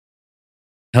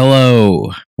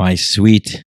Hello, my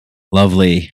sweet,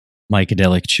 lovely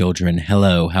Mycadelic children.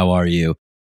 Hello, how are you,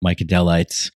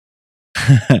 Mycadelites?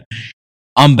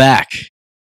 I'm back.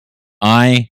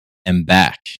 I am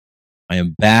back. I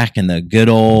am back in the good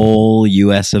old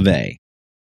US of A.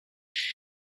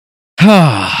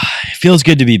 It feels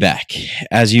good to be back.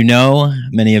 As you know,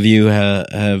 many of you who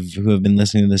have been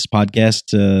listening to this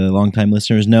podcast, longtime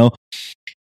listeners know,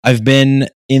 I've been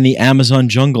in the Amazon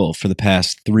jungle for the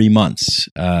past 3 months,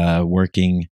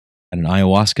 working at an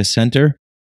ayahuasca center.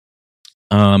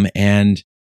 And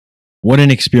what an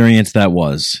experience that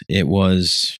was. It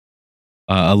was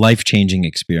a life-changing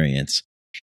experience.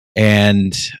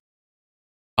 And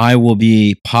I will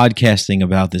be podcasting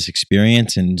about this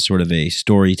experience in sort of a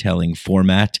storytelling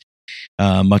format,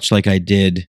 much like I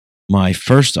did my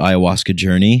first ayahuasca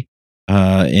journey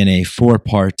in a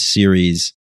 4-part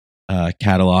series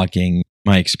cataloging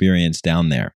my experience down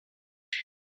there.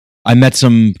 I met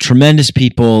some tremendous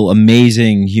people,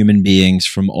 amazing human beings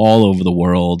from all over the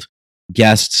world,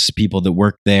 guests, people that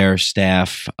work there,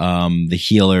 staff, the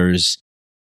healers.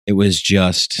 It was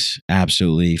just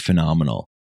absolutely phenomenal.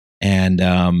 And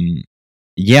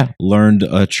learned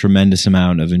a tremendous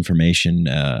amount of information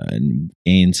and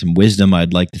gained some wisdom,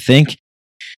 I'd like to think.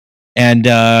 And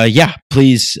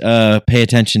please pay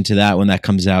attention to that when that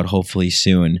comes out, hopefully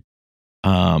soon.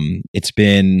 It's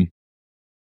been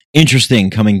interesting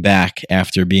coming back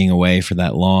after being away for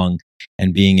that long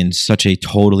and being in such a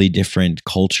totally different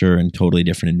culture and totally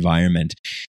different environment,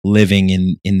 living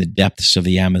in the depths of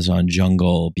the Amazon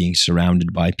jungle, being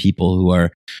surrounded by people who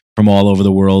are from all over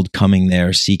the world coming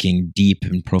there, seeking deep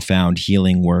and profound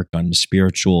healing work on the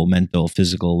spiritual, mental,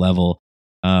 physical level,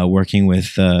 working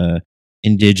with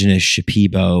indigenous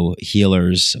Shipibo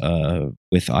healers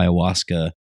with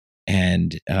ayahuasca,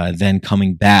 and then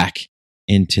coming back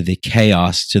into the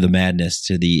chaos, to the madness,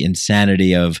 to the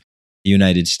insanity of the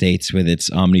United States with its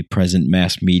omnipresent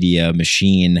mass media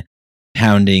machine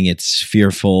pounding its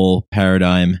fearful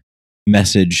paradigm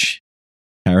message.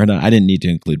 Paradigm? I didn't need to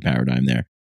include paradigm there.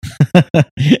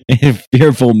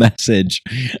 Fearful message.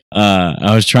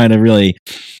 I was trying to really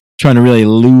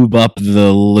lube up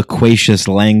the loquacious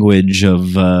language of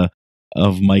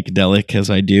Mycadelic, as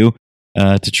I do,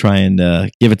 to try and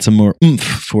give it some more oomph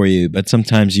for you. But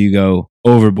sometimes you go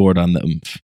overboard on the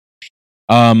oomph.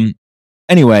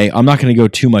 Anyway, I'm not going to go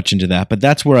too much into that, but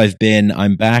that's where I've been.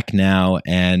 I'm back now,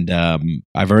 and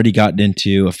I've already gotten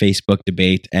into a Facebook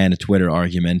debate and a Twitter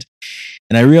argument,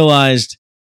 and I realized,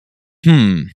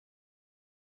 I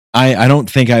don't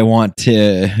think I want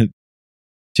to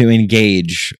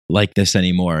engage like this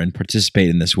anymore and participate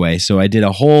in this way. So I did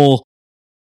a whole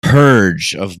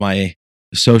purge of my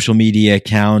social media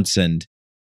accounts and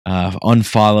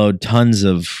unfollowed tons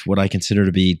of what I consider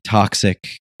to be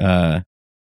toxic,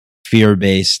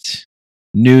 fear-based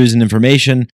news and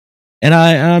information, and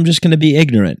I'm just going to be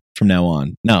ignorant from now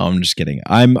on. No, I'm just kidding.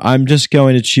 I'm just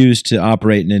going to choose to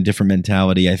operate in a different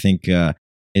mentality. I think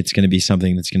it's going to be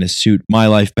something that's going to suit my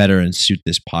life better and suit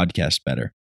this podcast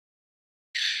better.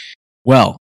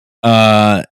 Well,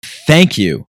 thank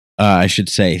you. I should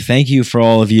say thank you for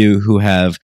all of you who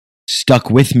have stuck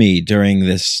with me during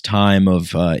this time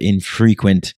of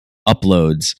infrequent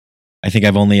uploads. I think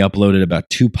I've only uploaded about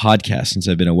 2 podcasts since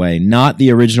I've been away. Not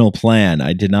the original plan.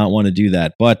 I did not want to do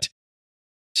that, but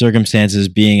circumstances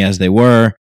being as they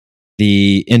were,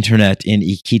 the internet in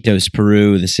Iquitos,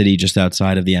 Peru, the city just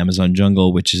outside of the Amazon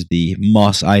jungle, which is the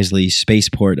Mos Eisley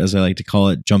spaceport, as I like to call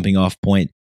it, jumping off point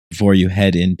before you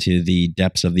head into the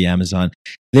depths of the Amazon.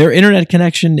 Their internet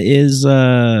connection is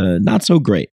not so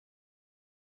great.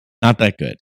 Not that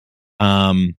good.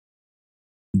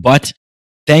 But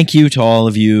thank you to all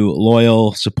of you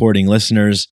loyal, supporting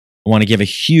listeners. I want to give a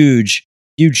huge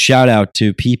shout out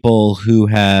to people who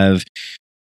have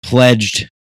pledged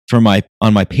on my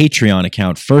Patreon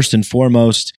account. First and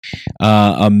foremost,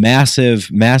 a massive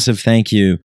thank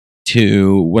you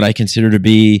to what I consider to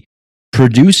be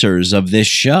producers of this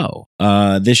show.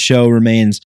 This show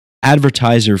remains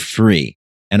advertiser free,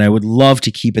 and I would love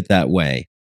to keep it that way.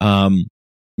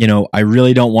 I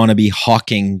really don't want to be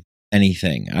hawking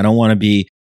anything. I don't want to be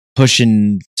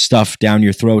pushing stuff down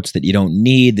your throats that you don't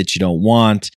need, that you don't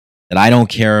want, that I don't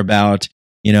care about,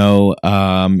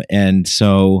 and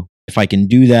so if I can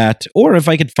do that, or if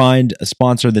I could find a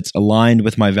sponsor that's aligned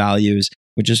with my values,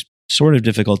 which is sort of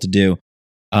difficult to do,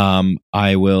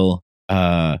 I will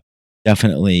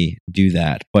definitely do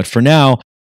that. But for now,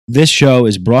 this show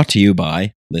is brought to you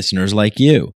by listeners like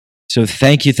you. So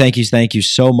thank you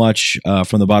so much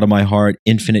from the bottom of my heart.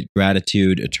 Infinite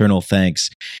gratitude, eternal thanks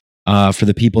for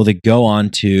the people that go on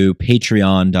to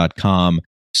patreon.com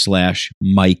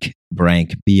patreon.com/Mike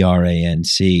Brank,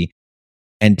 BRANC,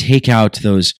 and take out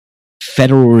those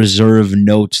Federal Reserve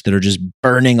notes that are just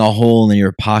burning a hole in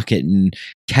your pocket and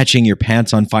catching your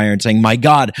pants on fire and saying, my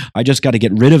God, I just got to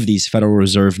get rid of these Federal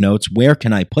Reserve notes. Where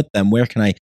can I put them? Where can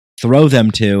I throw them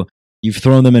to? You've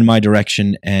thrown them in my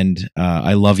direction, and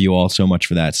I love you all so much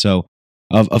for that. So,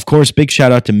 of course, big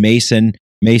shout out to Mason.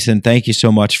 Mason, thank you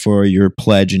so much for your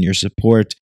pledge and your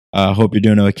support. Hope you're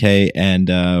doing okay, and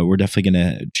we're definitely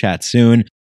going to chat soon.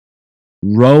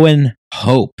 Rowan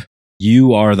Hope,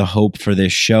 you are the hope for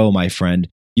this show, my friend.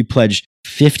 You pledged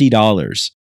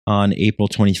 $50 on April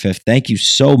 25th. Thank you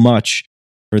so much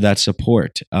for that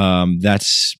support.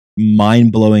 That's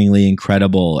mind-blowingly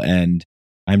incredible, and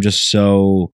I'm just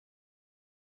so,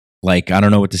 like, I don't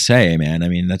know what to say, man. I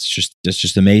mean, that's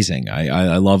just amazing.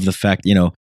 I love the fact,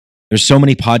 there's so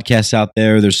many podcasts out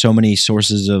there. There's so many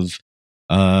sources of,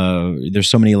 there's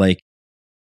so many, like,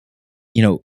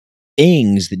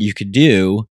 things that you could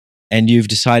do, and you've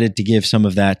decided to give some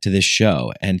of that to this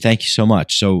show. And thank you so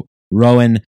much. So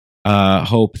Rowan,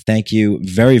 Hope, thank you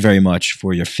very, very much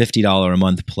for your $50 a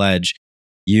month pledge.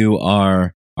 You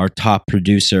are our top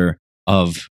producer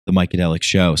of the Micadelic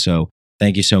Show. So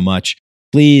thank you so much.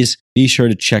 Please be sure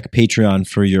to check Patreon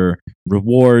for your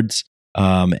rewards,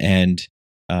 and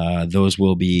those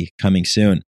will be coming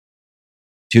soon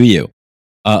to you.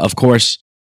 Of course,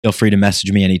 feel free to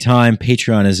message me anytime.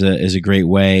 Patreon is a great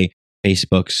way.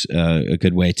 Facebook's a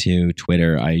good way too.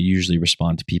 Twitter, I usually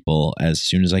respond to people as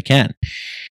soon as I can.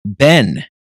 Ben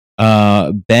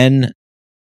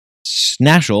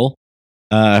Snashel,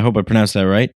 I hope I pronounced that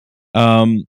right.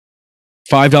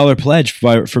 $5 pledge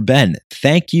for Ben.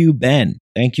 Thank you, Ben.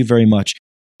 Thank you very much.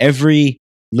 Every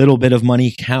little bit of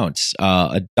money counts.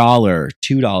 $1, $2,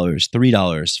 $3,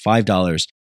 $5,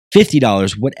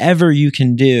 $50, whatever you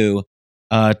can do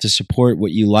to support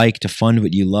what you like, to fund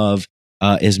what you love,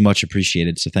 is much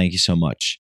appreciated. So thank you so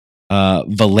much.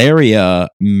 Valeria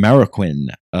Mariquin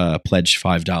pledged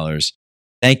 $5.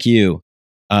 Thank you.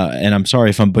 And I'm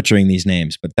sorry if I'm butchering these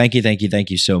names, but thank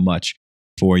you so much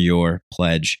for your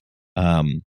pledge.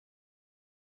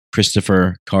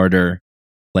 Christopher Carter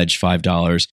pledged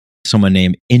 $5. Someone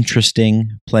named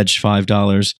Interesting pledged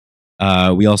 $5.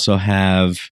 We also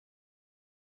have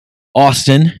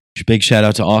Austin. Big shout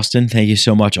out to Austin. Thank you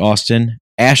so much, Austin.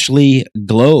 Ashley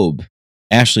Globe.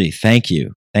 Ashley, thank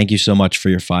you. Thank you so much for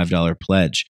your $5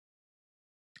 pledge.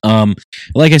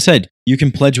 Like I said, you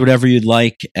can pledge whatever you'd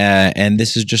like, and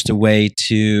this is just a way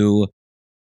to,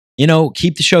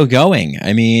 keep the show going.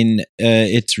 I mean,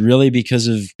 it's really because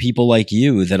of people like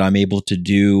you that I'm able to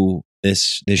do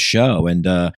this show. And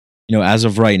as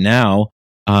of right now,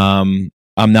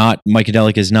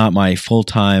 Micadelic is not my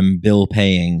full-time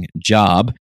bill-paying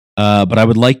job, but I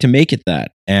would like to make it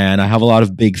that. And I have a lot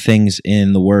of big things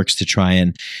in the works to try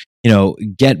and,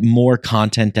 get more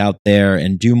content out there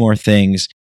and do more things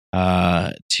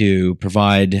to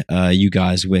provide you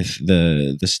guys with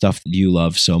the stuff that you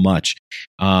love so much.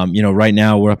 Right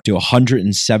now we're up to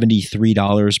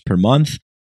 $173 per month,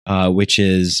 which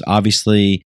is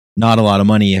obviously not a lot of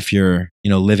money if you're,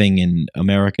 living in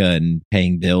America and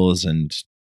paying bills and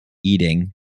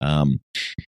eating.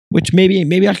 Which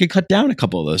maybe I could cut down a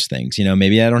couple of those things.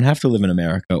 Maybe I don't have to live in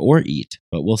America or eat,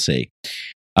 but we'll see.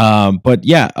 But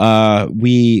yeah,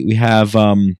 we have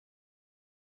a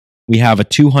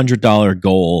 $200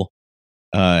 goal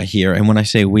here, and when I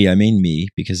say we, I mean me,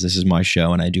 because this is my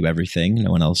show and I do everything.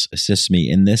 No one else assists me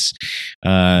in this.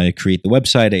 I create the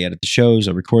website, I edit the shows,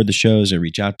 I record the shows, I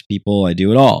reach out to people, I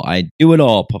do it all.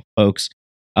 Folks.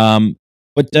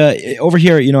 But over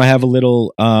here, I have a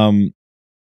little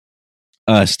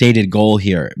stated goal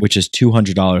here, which is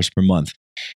 $200 per month.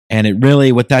 And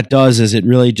what that does is it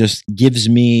really just gives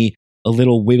me a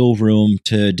little wiggle room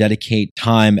to dedicate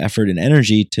time, effort, and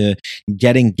energy to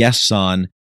getting guests on,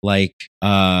 like,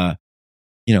 Thaddeus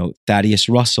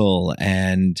Russell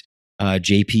and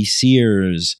JP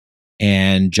Sears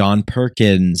and John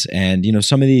Perkins and,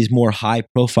 some of these more high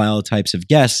profile types of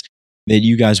guests that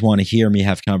you guys want to hear me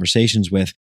have conversations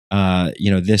with.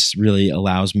 This really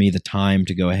allows me the time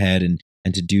to go ahead and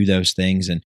to do those things.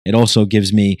 And it also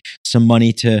gives me some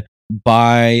money to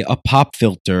buy a pop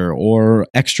filter or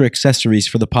extra accessories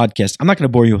for the podcast. I'm not going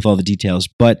to bore you with all the details,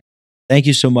 but thank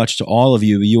you so much to all of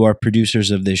you. You are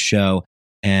producers of this show,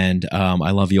 and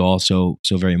I love you all so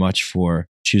very much for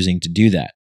choosing to do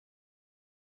that.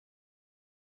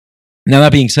 Now,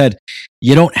 that being said,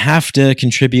 you don't have to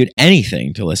contribute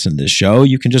anything to listen to this show.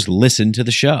 You can just listen to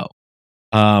the show.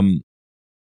 And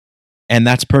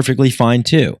that's perfectly fine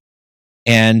too.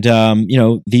 And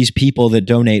these people that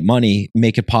donate money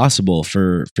make it possible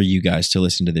for you guys to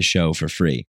listen to the show for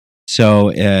free.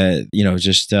 So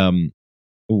just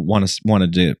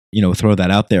wanted to throw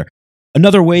that out there.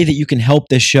 Another way that you can help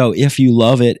this show, if you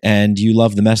love it and you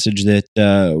love the message that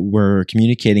we're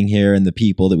communicating here and the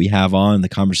people that we have on, the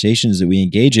conversations that we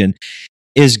engage in,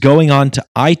 is going on to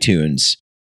iTunes,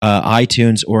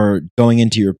 or going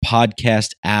into your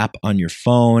podcast app on your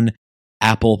phone,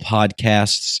 Apple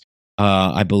Podcasts.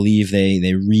 I believe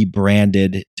they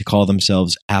rebranded to call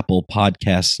themselves Apple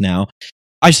Podcasts now.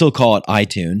 I still call it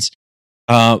iTunes.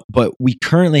 But we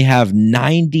currently have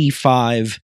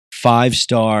 95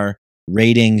 5-star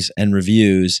ratings and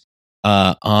reviews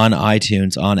on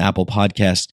iTunes, on Apple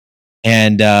Podcasts.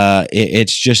 And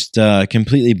it's just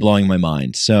completely blowing my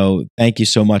mind. So thank you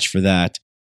so much for that.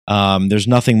 There's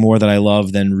nothing more that I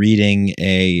love than reading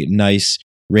a nice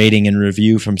rating and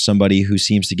review from somebody who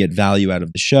seems to get value out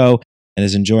of the show and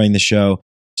is enjoying the show.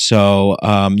 So,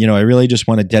 I really just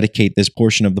want to dedicate this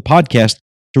portion of the podcast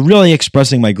to really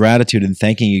expressing my gratitude and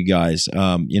thanking you guys.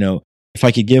 If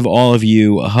I could give all of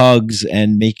you hugs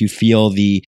and make you feel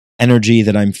the energy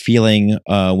that I'm feeling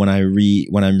when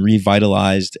I'm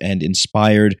revitalized and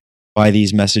inspired by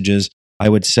these messages, I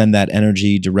would send that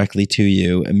energy directly to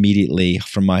you immediately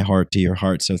from my heart to your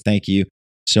heart. So thank you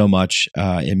so much.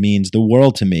 It means the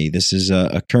world to me. This is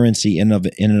a currency in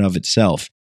and of itself.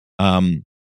 And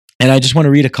I just want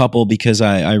to read a couple because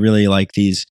I really like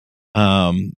these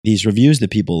reviews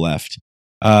that people left.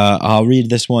 I'll read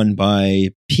this one by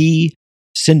P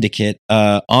Syndicate.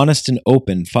 Honest and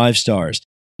open, 5 stars.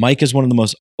 Mike is one of the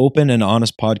most open and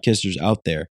honest podcasters out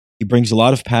there. He brings a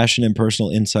lot of passion and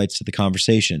personal insights to the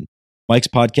conversation. Mike's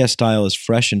podcast style is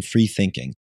fresh and free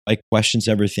thinking. Mike questions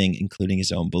everything, including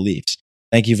his own beliefs.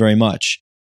 Thank you very much.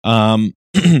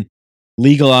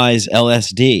 Legalize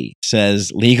LSD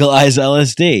says, legalize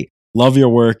LSD. Love your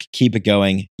work. Keep it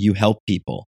going. You help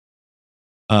people.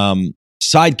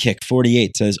 Sidekick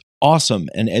 48 says, awesome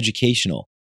and educational.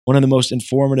 One of the most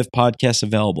informative podcasts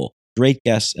available. Great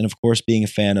guests, and of course, being a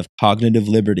fan of Cognitive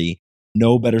Liberty,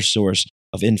 no better source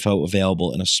of info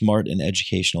available in a smart and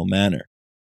educational manner.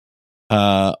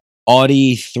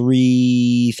 Audi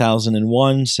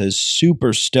 3001 says,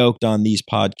 super stoked on these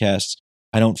podcasts.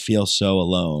 I don't feel so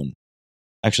alone.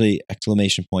 Actually,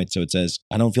 exclamation point. So it says,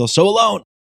 I don't feel so alone.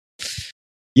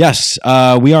 Yes,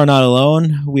 we are not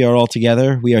alone. We are all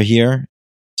together. We are here.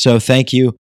 So thank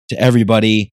you to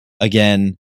everybody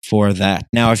again for that.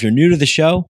 Now, if you're new to the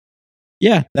show,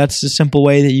 yeah, that's a simple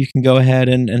way that you can go ahead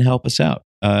and help us out.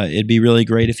 It'd be really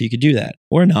great if you could do that,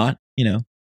 or not.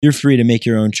 You're free to make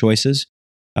your own choices.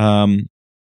 Anyway,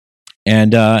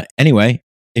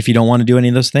 if you don't want to do any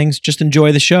of those things, just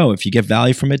enjoy the show. If you get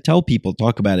value from it, tell people,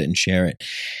 talk about it, and share it.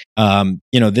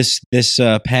 This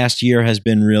past year has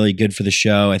been really good for the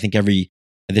show. I think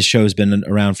this show has been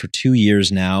around for 2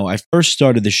 years now. I first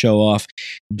started the show off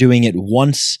doing it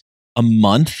once a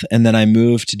month, and then I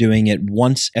moved to doing it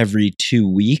once every 2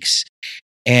 weeks.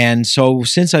 And so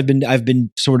since I've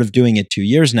been sort of doing it 2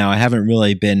 years now, I haven't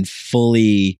really been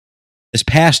fully. This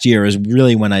past year is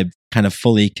really when I kind of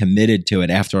fully committed to it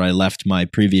after I left my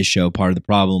previous show, Part of the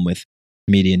Problem, with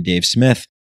comedian Dave Smith.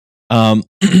 And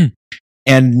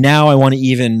now I want to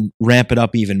even ramp it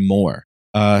up even more.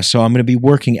 So I'm going to be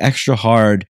working extra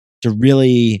hard to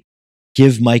really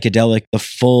give Micadelic the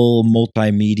full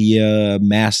multimedia,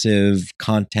 massive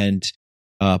content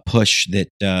push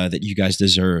that you guys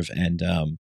deserve. And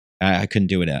I couldn't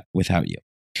do it without you.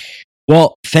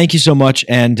 Well, thank you so much.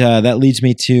 And that leads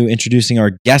me to introducing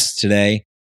our guest today.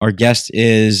 Our guest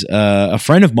is a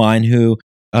friend of mine who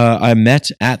I met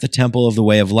at the Temple of the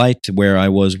Way of Light, where I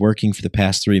was working for the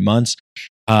past 3 months.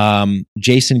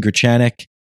 Jason Grchanek,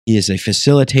 he is a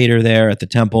facilitator there at the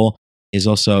temple. He is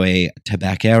also a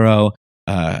tabaquero,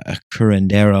 a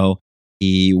curandero.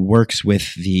 He works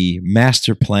with the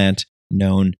master plant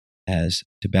known as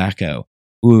tobacco.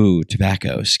 Ooh,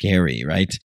 tobacco, scary,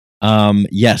 right?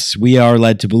 Yes, we are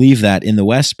led to believe that in the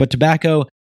West, but tobacco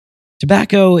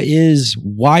is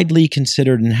widely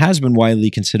considered and has been widely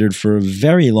considered for a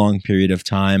very long period of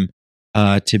time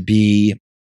to be,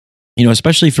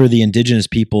 especially for the indigenous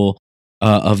people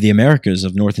of the Americas,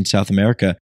 of North and South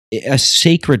America, a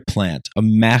sacred plant, a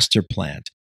master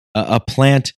plant, a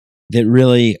plant that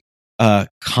really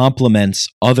complements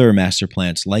other master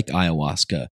plants like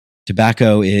ayahuasca.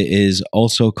 Tobacco is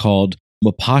also called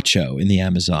mapacho in the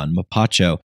Amazon.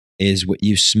 Mapacho is what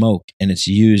you smoke, and it's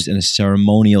used in a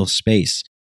ceremonial space.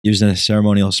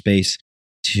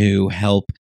 To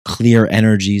help clear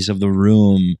energies of the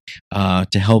room,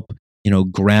 to help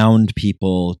ground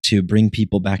people, to bring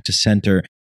people back to center.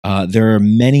 There are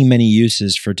many, many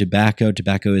uses for tobacco.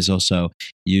 Tobacco is also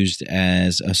used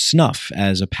as a snuff,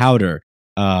 as a powder.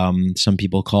 Some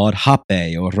people call it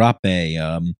hape or rape.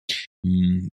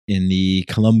 In the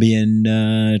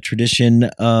Colombian tradition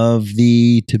of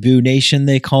the Taboo Nation,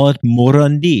 they call it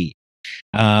morandi.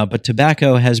 But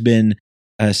tobacco has been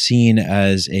seen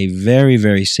as a very,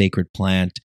 very sacred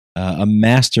plant, a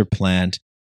master plant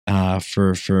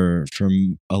for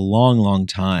a long, long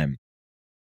time.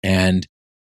 And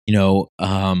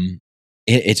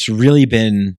it's really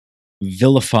been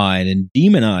vilified and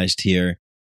demonized here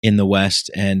in the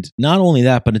West. And not only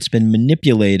that, but it's been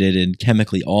manipulated and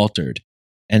chemically altered.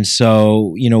 And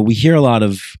so, we hear a lot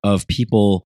of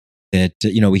people that,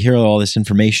 we hear all this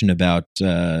information about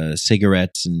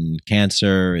cigarettes and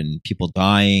cancer and people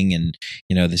dying and,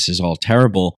 this is all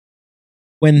terrible.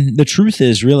 When the truth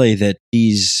is really that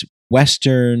these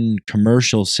Western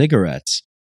commercial cigarettes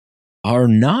are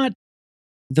not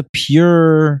the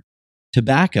pure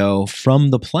tobacco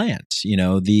from the plant.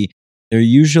 They're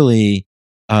usually,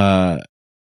 there's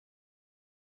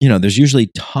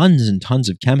usually tons and tons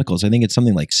of chemicals. I think it's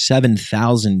something like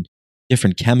 7,000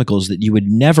 different chemicals that you would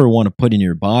never want to put in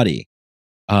your body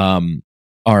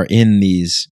are in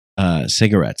these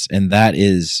cigarettes, and that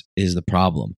is the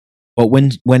problem. But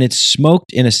when it's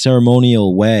smoked in a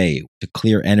ceremonial way to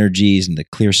clear energies and to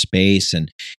clear space, and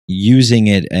using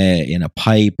it in a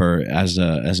pipe or as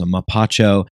a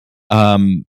mapacho,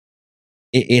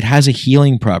 it has a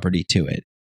healing property to it.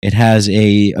 It has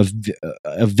a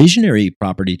visionary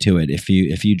property to it if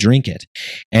you drink it.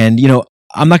 And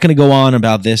I'm not going to go on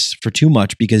about this for too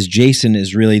much because Jason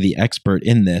is really the expert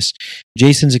in this.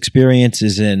 Jason's experience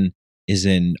is in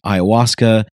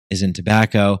ayahuasca, is in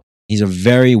tobacco. He's a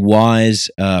very wise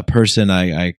person.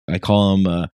 I call him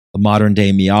a modern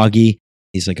day Miyagi.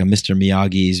 He's like a Mr.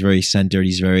 Miyagi. He's very centered.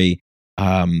 He's very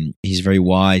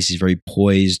wise. He's very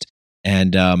poised.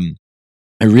 And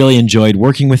I really enjoyed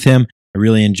working with him. I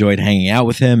really enjoyed hanging out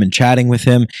with him and chatting with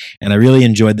him. And I really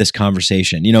enjoyed this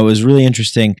conversation. It was really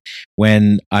interesting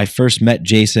when I first met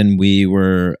Jason. We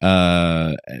were,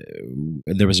 there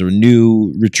was a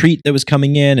new retreat that was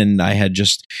coming in, and I had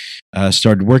just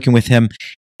started working with him.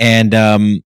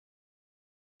 And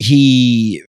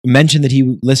he mentioned that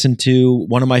he listened to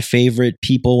one of my favorite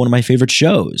people, one of my favorite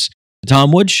shows, the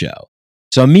Tom Woods Show.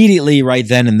 So immediately right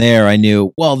then and there, I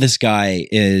knew, well, this guy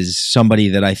is somebody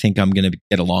that I think I'm going to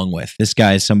get along with. This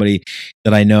guy is somebody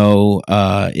that I know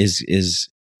is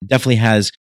definitely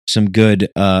has some good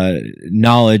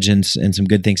knowledge and some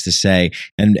good things to say.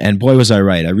 And boy, was I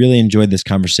right. I really enjoyed this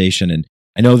conversation. And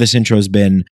I know this intro has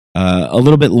been a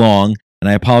little bit long, and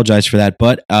I apologize for that,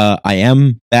 but I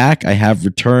am back. I have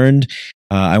returned.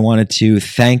 I wanted to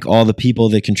thank all the people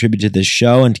that contributed to this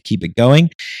show and to keep it going.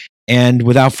 And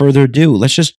without further ado,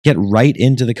 let's just get right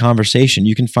into the conversation.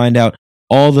 You can find out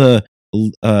all the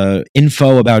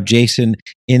info about Jason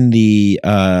in the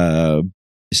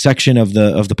section of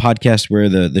the podcast where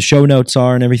the show notes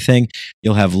are and everything.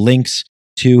 You'll have links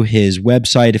to his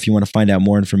website if you want to find out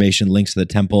more information, links to the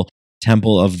temple,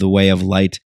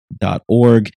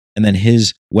 templeofthewayoflight.org, and then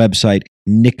his website,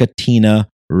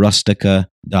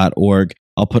 nicotinarustica.org.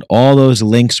 I'll put all those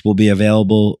links will be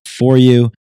available for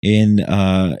you in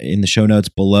the show notes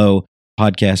below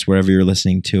podcast, wherever you're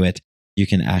listening to it. You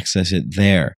can access it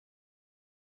there.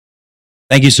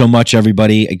 Thank you so much,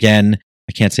 everybody. Again,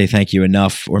 I can't say thank you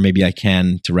enough, or maybe I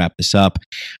can to wrap this up.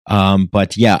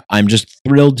 But yeah, I'm just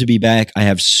thrilled to be back. I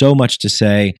have so much to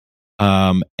say,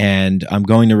 and I'm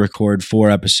going to record 4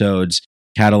 episodes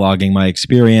cataloging my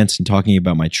experience and talking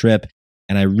about my trip.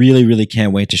 And I really, really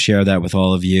can't wait to share that with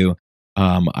all of you.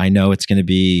 I know it's going to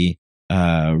be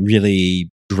really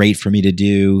great for me to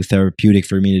do, therapeutic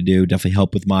for me to do, definitely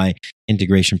help with my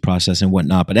integration process and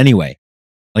whatnot. But anyway,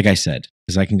 like I said,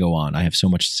 because I can go on, I have so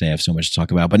much to say, I have so much to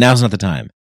talk about, but now's not the time.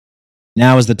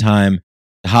 Now is the time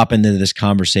to hop into this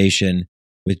conversation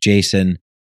with Jason,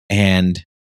 and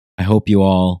I hope you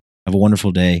all have a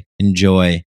wonderful day.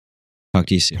 Enjoy. Talk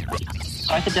to you soon.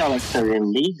 Psychedelics are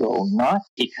illegal not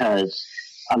because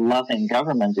a loving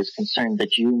government is concerned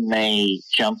that you may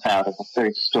jump out of a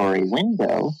third-story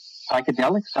window.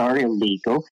 Psychedelics are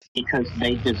illegal because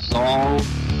they dissolve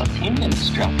opinion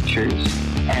structures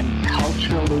and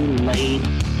culturally laid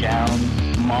down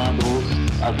models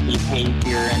of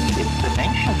behavior and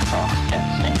information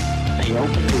processing. They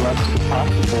open to us the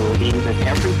possibility that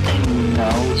everything we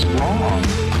know is wrong.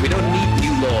 We don't need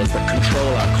new laws that control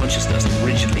our consciousness and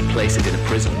rigidly place it in a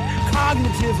prison.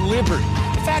 Cognitive liberty.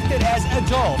 The fact that as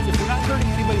adults, if we're not hurting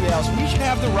anybody else, we should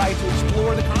have the right to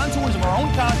explore the contours of our own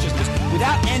consciousness with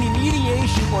without any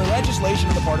mediation or legislation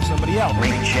on the part of somebody else.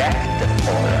 Reject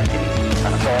authority.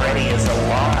 Authority is a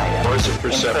lie. Or is it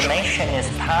perception? Information is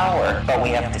power, but we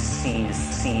have to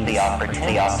seize the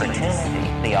opportunity.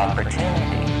 The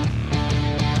opportunity.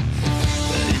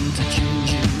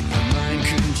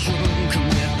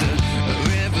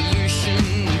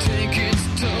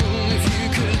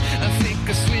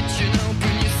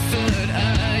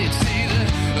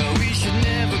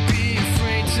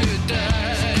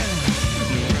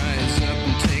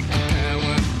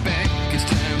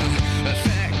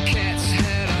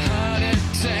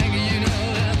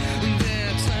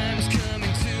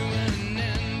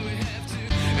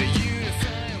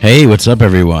 Hey, what's up,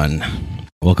 everyone?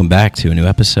 Welcome back to a new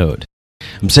episode.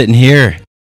 I'm sitting here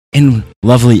in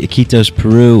lovely Iquitos,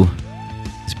 Peru.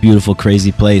 This beautiful,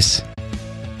 crazy place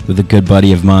with a good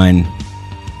buddy of mine,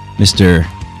 Mr.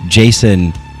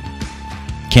 Jason.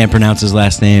 Can't pronounce his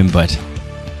last name, but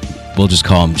we'll just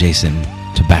call him Jason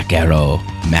Tabacero,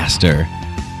 master,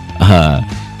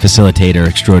 facilitator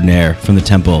extraordinaire from the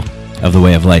Temple of the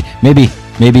Way of Light. Maybe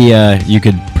you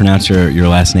could pronounce your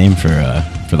last name for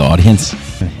the audience.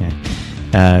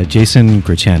 Jason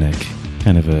Grachanik,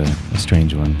 kind of a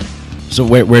strange one. So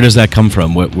where does that come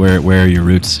from? Where are your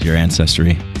roots, your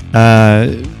ancestry?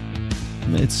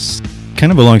 It's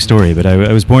kind of a long story, but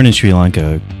I was born in Sri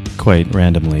Lanka quite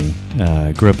randomly.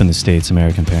 Grew up in the States,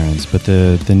 American parents, but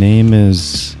the name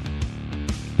is,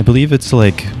 I believe it's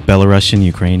like Belarusian,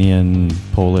 Ukrainian,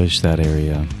 Polish, that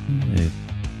area. It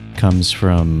comes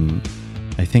from,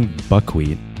 I think,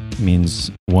 buckwheat.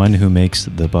 Means one who makes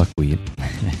the buckwheat.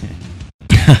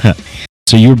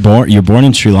 So you're born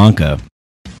in Sri Lanka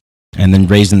and then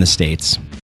raised in the States.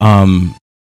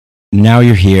 Now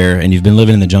you're here and you've been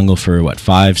living in the jungle for what,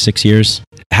 5-6 years?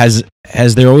 Has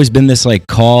there always been this like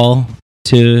call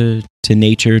to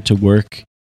nature, to work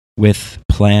with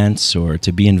plants or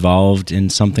to be involved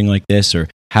in something like this, or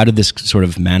how did this sort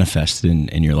of manifest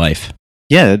in your life?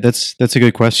 Yeah, that's a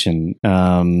good question.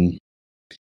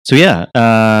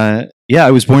 I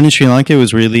was born in Sri Lanka. It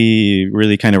was really,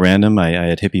 really kind of random. I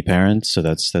had hippie parents, so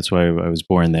that's why I was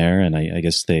born there. And I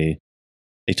guess they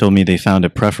told me they found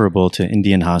it preferable to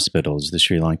Indian hospitals, the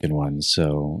Sri Lankan ones.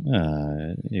 So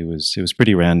it was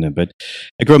pretty random. But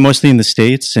I grew up mostly in the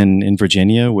States and in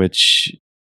Virginia, which,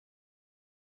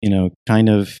 you know, kind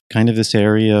of this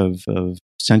area of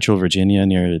central Virginia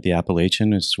near the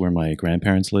Appalachian is where my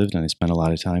grandparents lived, and I spent a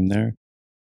lot of time there.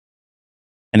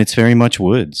 And it's very much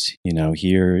woods, you know.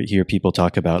 Here people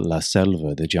talk about la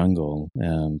selva, the jungle,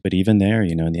 but even there,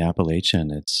 you know, in the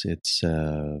Appalachian, it's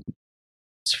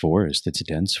forest, it's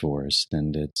dense forest,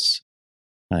 and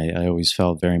I always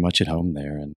felt very much at home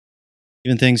there. And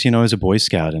even things, you know, as a Boy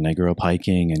Scout, and I grew up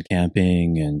hiking and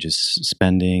camping and just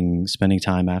spending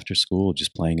time after school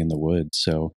just playing in the woods.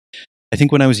 So I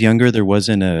think when I was younger, there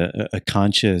wasn't a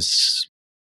conscious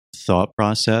thought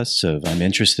process of I'm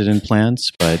interested in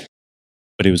plants, but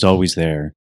it was always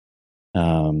there.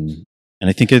 And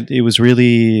I think it was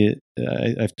really,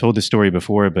 I've told this story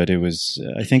before, but it was,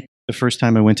 I think the first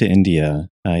time I went to India,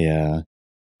 and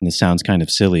this sounds kind of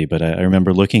silly, but I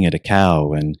remember looking at a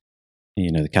cow, and,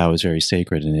 you know, the cow is very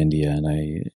sacred in India,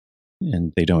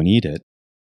 and they don't eat it.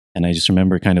 And I just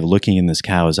remember kind of looking in this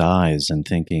cow's eyes and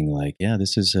thinking like, yeah,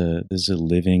 this is a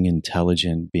living,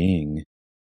 intelligent being.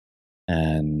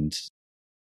 And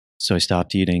so I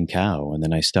stopped eating cow, and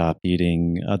then I stopped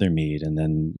eating other meat. And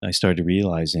then I started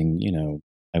realizing, you know,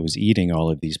 I was eating all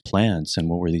of these plants, and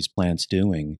what were these plants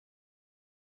doing?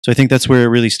 So I think that's where it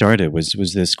really started,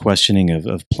 was this questioning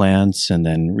of plants, and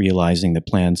then realizing that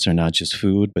plants are not just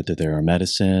food, but that they're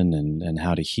medicine, and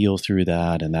how to heal through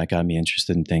that. And that got me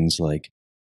interested in things like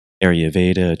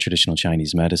Ayurveda, traditional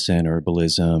Chinese medicine,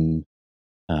 herbalism,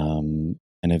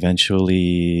 and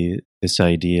eventually this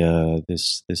idea,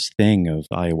 this thing of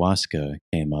ayahuasca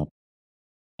came up,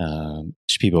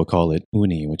 which people call it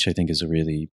uni, which I think is a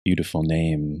really beautiful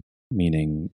name,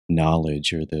 meaning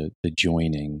knowledge, or the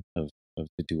joining of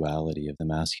the duality of the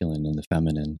masculine and the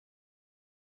feminine,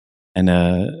 and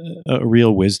a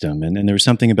real wisdom. And there was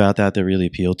something about that really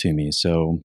appealed to me.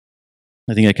 So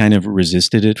I think I kind of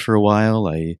resisted it for a while.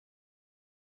 I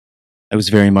was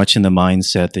very much in the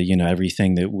mindset that, you know,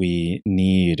 everything that we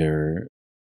need or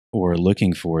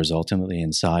looking for is ultimately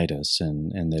inside us,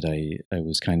 and that I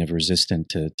was kind of resistant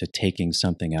to taking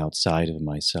something outside of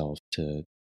myself to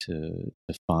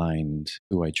find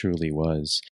who I truly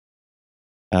was.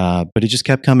 But it just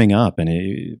kept coming up, and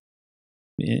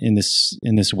in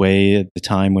this way at the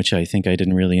time, which I think I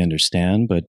didn't really understand,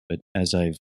 but as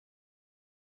I've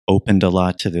opened a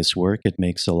lot to this work, it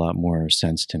makes a lot more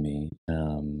sense to me.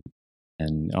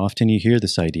 And often you hear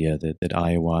this idea that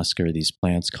ayahuasca or these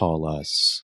plants call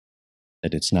us,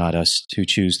 that it's not us who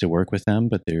choose to work with them,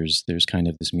 but there's kind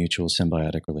of this mutual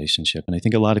symbiotic relationship. And I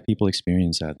think a lot of people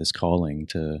experience that, this calling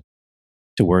to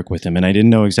work with them. And I didn't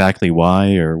know exactly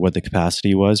why or what the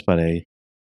capacity was, but I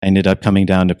ended up coming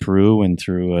down to Peru, and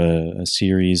through a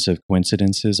series of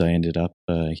coincidences, I ended up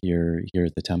here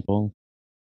at the temple.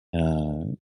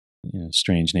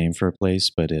 Strange name for a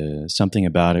place, but something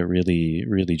about it really,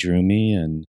 really drew me.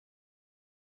 And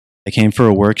I came for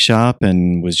a workshop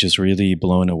and was just really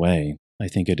blown away. I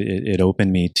think it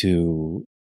opened me to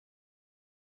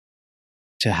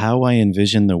how I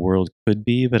envisioned the world could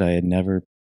be, but I had never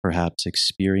perhaps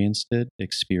experienced it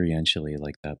experientially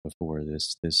like that before.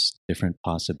 This different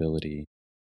possibility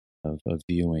of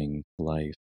viewing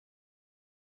life.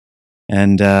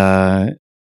 And the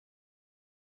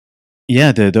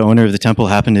owner of the temple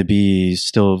happened to be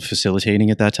still facilitating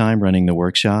at that time, running the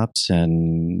workshops,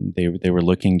 and they were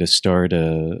looking to start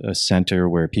a center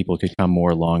where people could come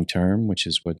more long term, which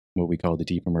is what we call the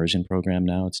Deep Immersion program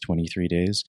now. It's 23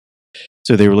 days.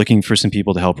 So they were looking for some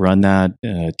people to help run that,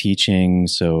 teaching.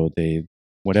 So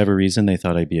whatever reason, they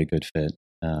thought I'd be a good fit.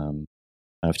 I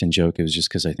often joke it was just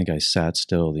because I think I sat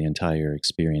still the entire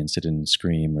experience. I didn't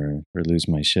scream or lose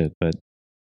my shit. But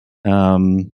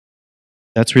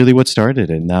that's really what started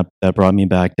it. And that brought me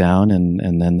back down.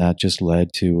 And then that just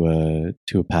led to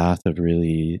a path of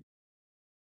really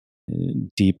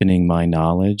deepening my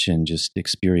knowledge and just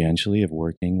experientially of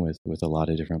working with a lot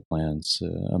of different plants,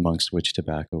 amongst which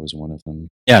tobacco was one of them.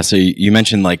 Yeah. So you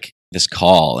mentioned like this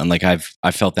call, and like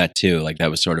I felt that too. Like that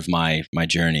was sort of my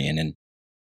journey. And then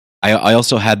I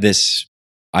also had this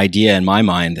idea in my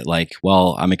mind that like,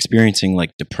 well, I'm experiencing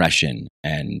like depression,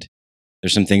 and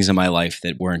there's some things in my life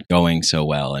that weren't going so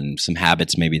well, and some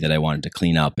habits maybe that I wanted to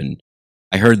clean up. And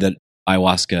I heard that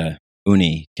ayahuasca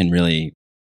uni can really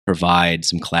provide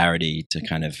some clarity to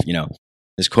kind of,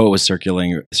 this quote was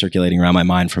circulating around my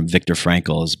mind from Viktor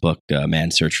Frankl's book,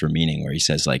 Man's Search for Meaning, where he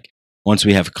says like, once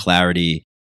we have clarity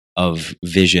of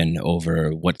vision over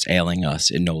what's ailing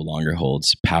us, it no longer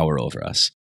holds power over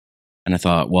us. And I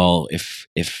thought, well, if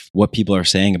what people are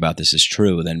saying about this is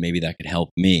true, then maybe that could help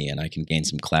me, and I can gain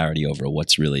some clarity over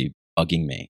what's really bugging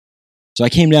me. So I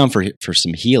came down for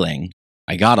some healing.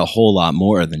 I got a whole lot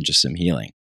more than just some healing,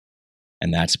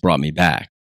 and that's brought me back.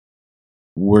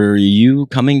 Were you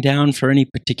coming down for any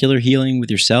particular healing with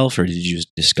yourself, or did you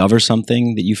just discover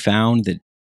something that you found that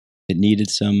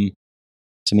needed some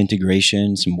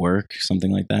integration, some work,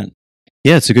 something like that?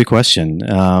 Yeah, it's a good question.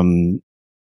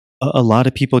 A lot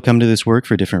of people come to this work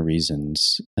for different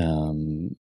reasons.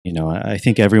 I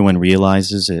think everyone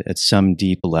realizes at some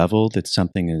deep level that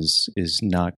something is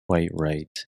not quite right.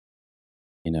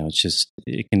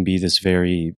 It can be this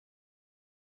very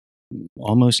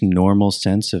almost normal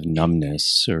sense of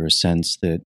numbness, or a sense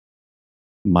that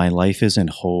my life isn't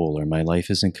whole, or my life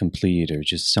isn't complete, or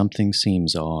just something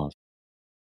seems off.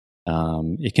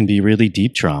 It can be really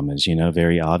deep traumas,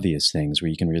 very obvious things where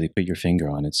you can really put your finger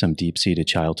on it, some deep-seated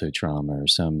childhood trauma or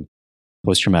some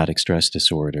post-traumatic stress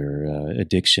disorder,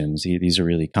 addictions. These are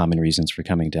really common reasons for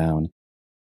coming down.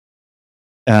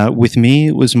 With me,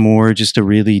 it was more just a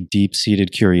really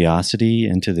deep-seated curiosity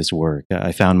into this work.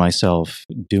 I found myself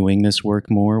doing this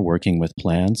work more, working with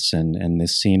plants, and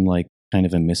this seemed like kind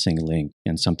of a missing link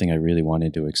and something I really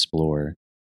wanted to explore.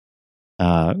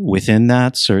 Within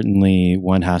that, certainly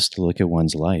one has to look at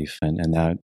one's life, and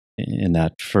that in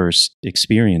that first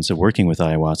experience of working with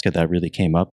ayahuasca, that really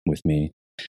came up with me.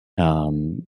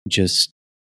 Just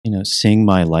seeing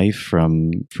my life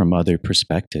from other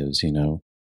perspectives.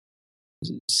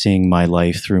 Seeing my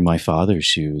life through my father's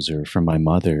shoes, or from my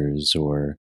mother's,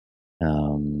 or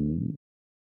and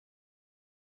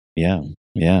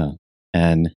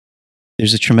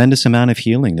there's a tremendous amount of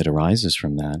healing that arises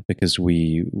from that, because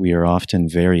we are often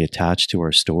very attached to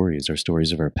our stories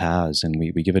of our past, and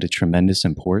we give it a tremendous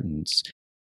importance.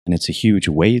 And it's a huge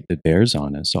weight that bears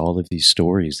on us, all of these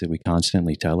stories that we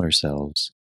constantly tell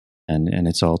ourselves. And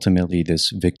it's ultimately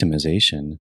this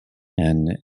victimization.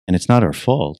 And it's not our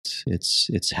fault.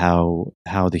 It's how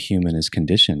the human is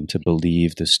conditioned to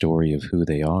believe the story of who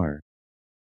they are.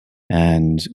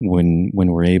 And when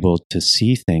we're able to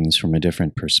see things from a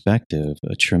different perspective,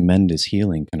 a tremendous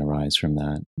healing can arise from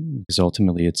that. Because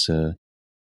ultimately it's a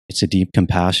deep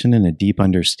compassion and a deep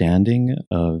understanding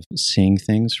of seeing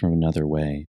things from another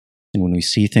way. And when we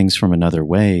see things from another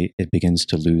way, it begins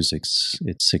to lose its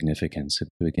significance. It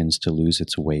begins to lose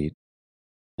its weight.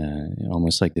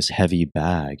 Almost like this heavy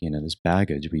bag, this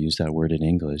baggage, we use that word in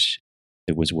English,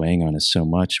 that was weighing on us so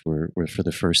much, we're for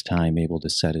the first time able to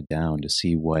set it down, to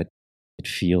see what it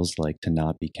feels like to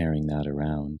not be carrying that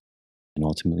around, and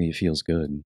ultimately it feels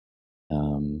good.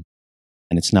 And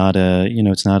it's not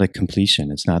it's not a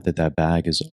completion. It's not that that bag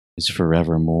is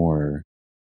forevermore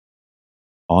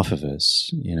off of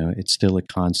us. It's still a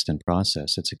constant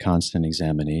process. It's a constant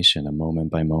examination, a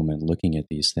moment by moment looking at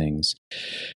these things.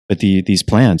 But these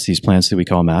plants that we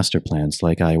call master plants,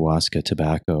 like ayahuasca,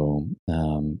 tobacco,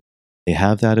 they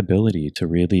have that ability to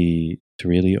really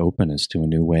open us to a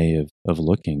new way of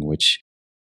looking, which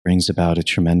brings about a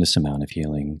tremendous amount of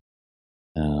healing.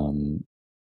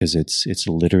 Because it's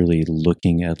literally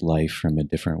looking at life from a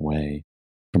different way,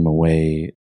 from a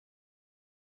way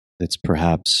that's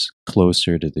perhaps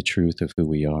closer to the truth of who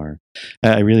we are.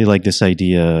 I really like this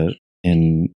idea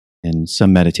in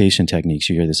some meditation techniques.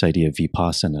 You hear this idea of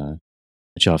vipassana,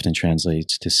 which often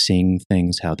translates to seeing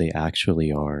things how they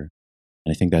actually are.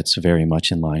 And I think that's very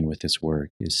much in line with this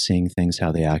work, is seeing things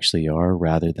how they actually are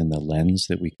rather than the lens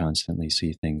that we constantly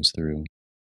see things through.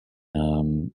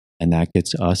 And that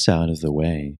gets us out of the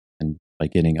way. And by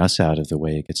getting us out of the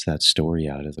way, it gets that story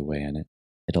out of the way. And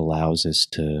it allows us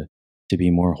to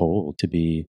be more whole, to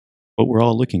be what we're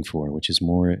all looking for, which is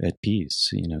more at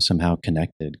peace, somehow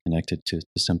connected to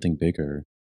something bigger,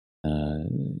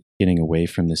 getting away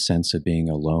from the sense of being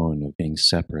alone, of being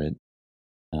separate.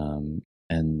 And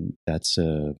it's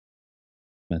an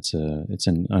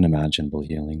unimaginable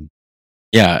healing.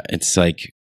 Yeah, it's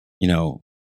like,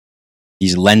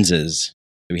 these lenses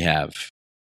that we have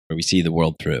where we see the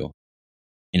world through.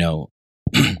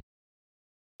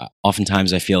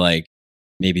 Oftentimes I feel like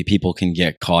maybe people can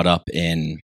get caught up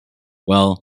in,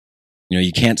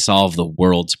 you can't solve the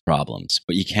world's problems,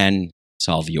 but you can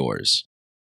solve yours.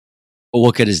 But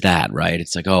what good is that, right?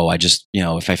 It's like, I just,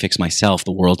 if I fix myself,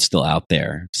 the world's still out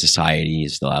there. Society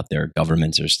is still out there.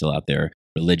 Governments are still out there.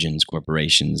 Religions,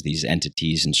 corporations, these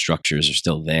entities and structures are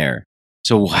still there.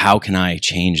 So how can I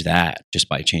change that? Just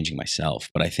by changing myself.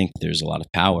 But I think there's a lot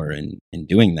of power in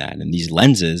doing that. And these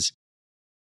lenses,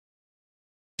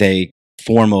 they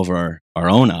form over our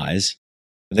own eyes.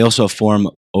 But they also form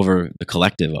over the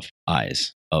collective of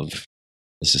eyes of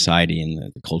the society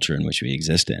and the culture in which we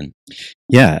exist in.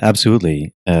 Yeah,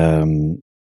 absolutely. And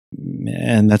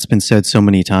that's been said so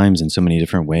many times in so many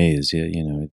different ways.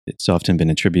 It's often been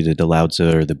attributed to Lao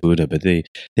Tzu or the Buddha, but they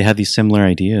have these similar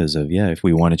ideas of, if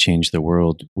we want to change the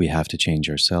world, we have to change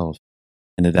ourselves.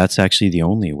 And that's actually the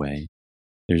only way.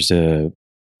 There's a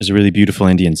really beautiful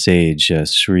Indian sage,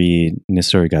 Sri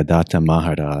Nisargadatta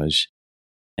Maharaj.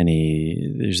 And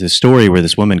there's this story where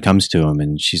this woman comes to him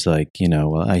and she's like,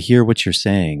 I hear what you're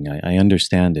saying. I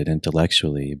understand it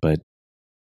intellectually, but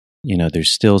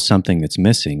there's still something that's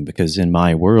missing, because in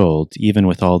my world, even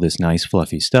with all this nice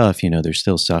fluffy stuff, there's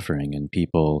still suffering and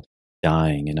people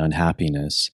dying and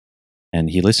unhappiness. And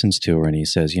he listens to her and he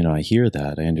says, I hear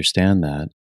that, I understand that,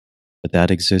 but that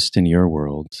exists in your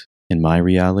world. In my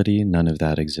reality, none of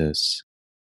that exists.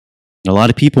 And a lot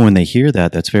of people, when they hear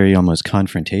that, that's very almost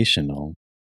confrontational.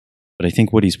 But I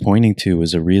think what he's pointing to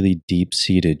is a really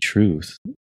deep-seated truth,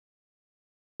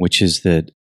 which is that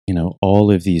all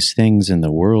of these things in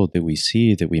the world that we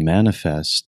see, that we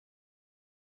manifest,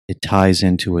 it ties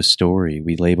into a story.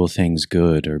 We label things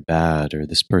good or bad, or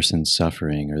this person's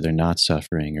suffering, or they're not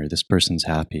suffering, or this person's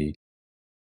happy.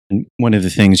 And one of the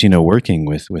things, working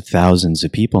with thousands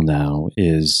of people now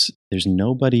is there's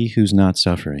nobody who's not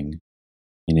suffering.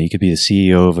 You could be the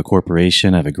CEO of a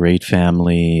corporation, have a great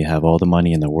family, have all the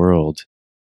money in the world,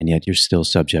 and yet you're still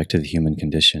subject to the human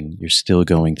condition. You're still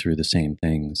going through the same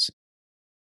things.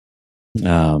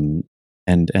 And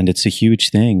it's a huge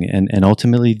thing. And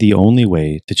ultimately, the only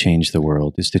way to change the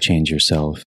world is to change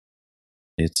yourself.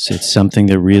 It's something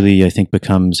that really, I think,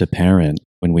 becomes apparent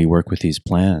when we work with these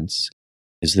plants,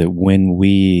 is that when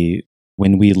we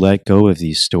let go of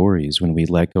these stories, when we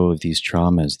let go of these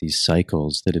traumas, these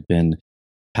cycles that have been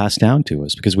passed down to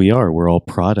us, because we're all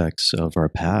products of our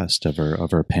past,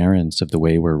 of our parents, of the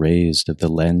way we're raised, of the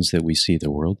lens that we see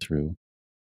the world through.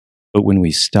 But when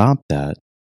we stop that,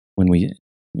 and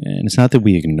it's not that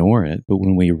we ignore it, but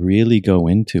when we really go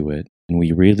into it and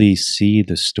we really see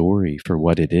the story for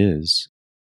what it is,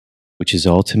 which is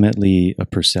ultimately a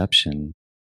perception,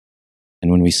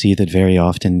 and when we see that very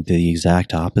often the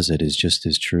exact opposite is just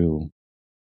as true,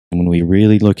 and when we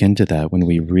really look into that, when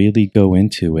we really go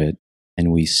into it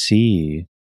and we see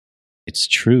its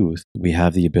truth, we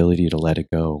have the ability to let it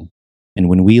go. And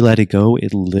when we let it go,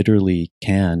 it literally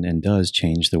can and does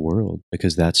change the world,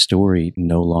 because that story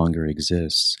no longer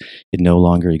exists. It no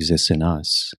longer exists in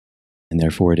us. And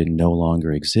therefore, it no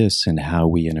longer exists in how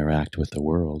we interact with the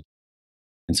world.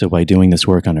 And so by doing this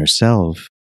work on ourselves,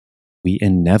 we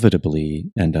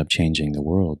inevitably end up changing the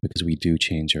world because we do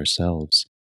change ourselves.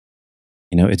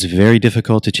 It's very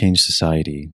difficult to change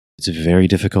society. It's very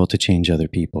difficult to change other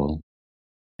people.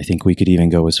 I think we could even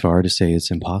go as far to say it's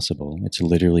impossible. It's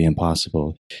literally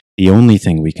impossible. The only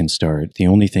thing we can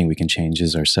change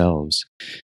is ourselves.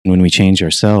 And when we change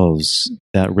ourselves,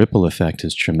 that ripple effect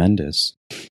is tremendous.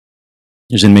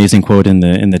 There's an amazing quote in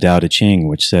the Tao Te Ching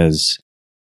which says,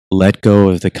 "Let go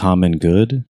of the common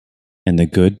good, and the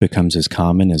good becomes as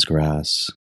common as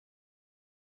grass."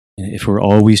 If we're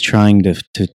always trying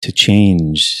to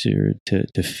change or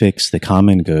to fix the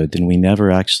common good, then we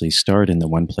never actually start in the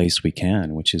one place we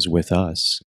can, which is with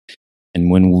us.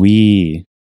 And when we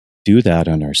do that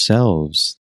on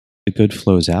ourselves, the good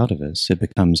flows out of us. It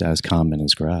becomes as common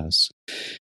as grass.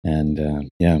 And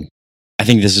I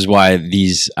think this is why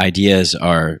these ideas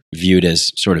are viewed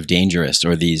as sort of dangerous,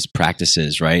 or these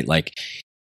practices, right? Like,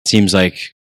 it seems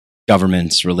like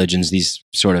governments, religions, these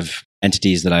sort of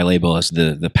entities that I label as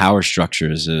the power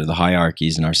structures, the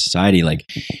hierarchies in our society, like,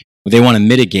 they want to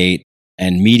mitigate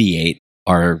and mediate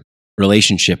our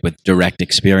relationship with direct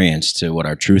experience to what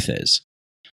our truth is.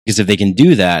 Because if they can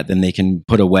do that, then they can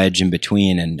put a wedge in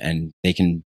between, and they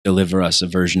can deliver us a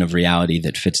version of reality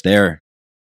that fits their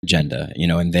agenda,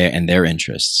 and their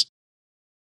interests.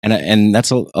 And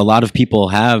that's a lot of people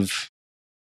have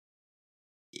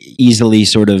easily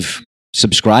sort of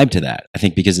subscribe to that. I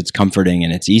think because it's comforting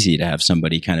and it's easy to have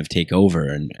somebody kind of take over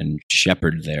and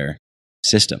shepherd their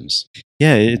systems.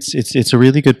 Yeah, it's a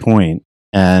really good point.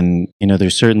 And,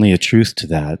 there's certainly a truth to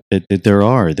that there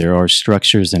are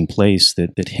structures in place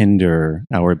that hinder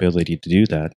our ability to do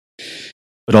that.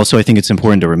 But also, I think it's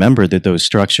important to remember that those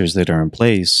structures that are in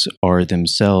place are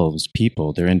themselves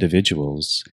people, they're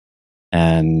individuals.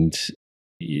 And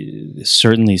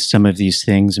certainly some of these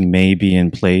things may be in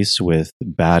place with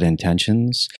bad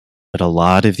intentions, but a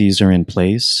lot of these are in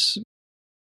place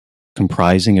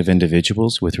comprising of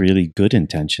individuals with really good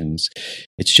intentions.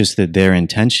 It's just that their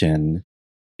intention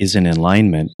isn't in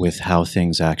alignment with how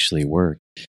things actually work.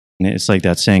 And it's like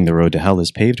that saying, the road to hell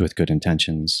is paved with good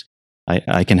intentions.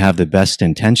 I can have the best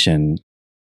intention,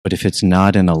 but if it's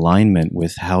not in alignment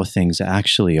with how things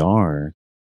actually are,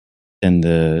 then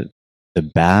the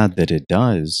bad that it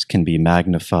does can be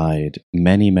magnified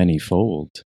many, many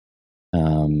fold.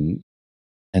 And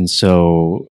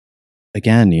so,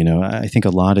 again, I think a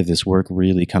lot of this work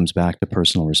really comes back to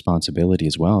personal responsibility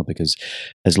as well, because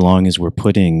as long as we're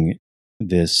putting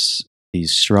these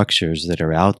structures that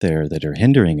are out there that are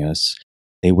hindering us,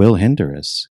 they will hinder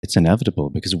us. It's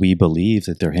inevitable because we believe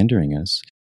that they're hindering us.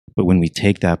 But when we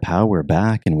take that power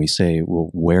back and we say, well,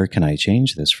 where can I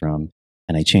change this from?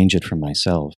 And I change it from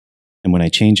myself. And when I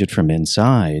change it from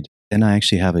inside, then I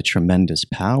actually have a tremendous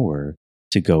power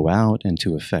to go out and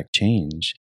to affect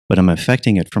change. But I'm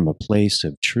affecting it from a place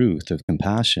of truth, of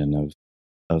compassion,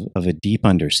 of a deep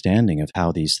understanding of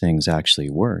how these things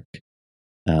actually work.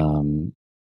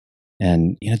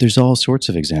 And there's all sorts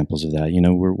of examples of that.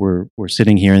 We're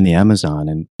sitting here in the Amazon,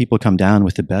 and people come down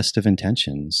with the best of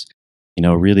intentions.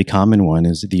 A really common one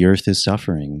is the earth is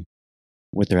suffering.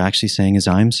 What they're actually saying is,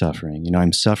 I'm suffering.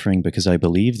 I'm suffering because I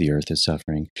believe the earth is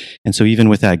suffering. And so even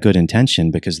with that good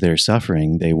intention, because they're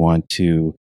suffering, they want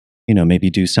to, maybe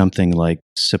do something like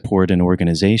support an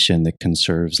organization that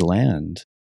conserves land.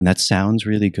 And that sounds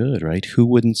really good, right? Who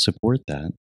wouldn't support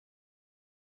that?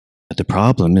 But the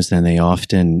problem is then they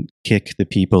often kick the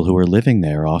people who are living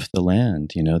there off the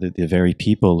land, the very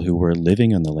people who were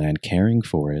living on the land, caring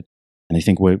for it. And I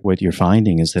think what you're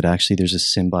finding is that actually there's a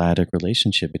symbiotic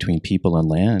relationship between people and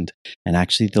land. And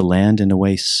actually the land in a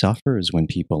way suffers when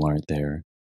people aren't there.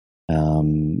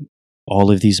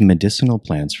 All of these medicinal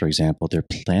plants, for example, they're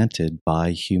planted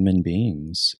by human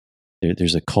beings.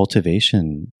 There's a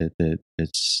cultivation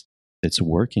that's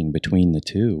working between the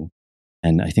two.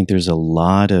 And I think there's a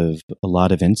lot of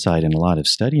insight and a lot of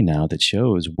study now that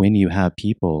shows when you have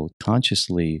people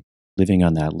consciously living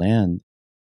on that land,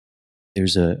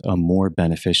 there's a more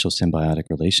beneficial symbiotic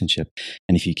relationship.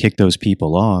 And if you kick those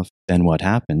people off, then what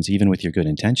happens, even with your good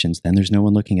intentions, then there's no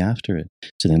one looking after it.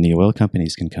 So then the oil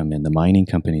companies can come in, the mining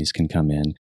companies can come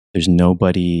in. There's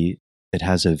nobody that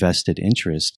has a vested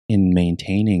interest in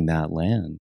maintaining that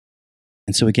land.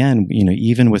 And so again,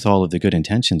 even with all of the good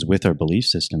intentions, with our belief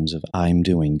systems of I'm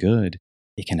doing good,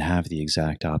 it can have the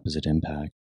exact opposite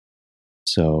impact.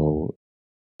 So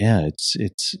yeah,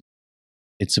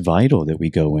 it's vital that we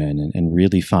go in and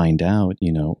really find out,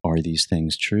 are these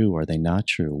things true? Are they not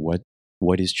true?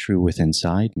 What is true within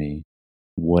inside me?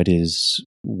 What is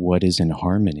in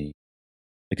harmony?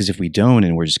 Because if we don't,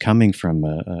 and we're just coming from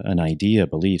an idea, a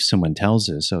belief, someone tells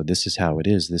us, oh, this is how it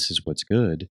is, this is what's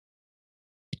good,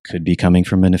 could be coming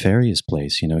from a nefarious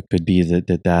place. It could be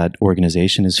that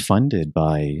organization is funded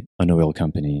by an oil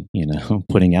company,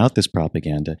 putting out this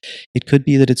propaganda. It could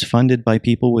be that it's funded by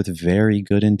people with very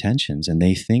good intentions and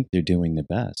they think they're doing the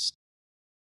best.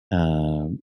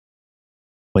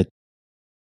 But,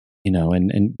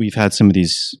 and we've had some of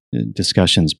these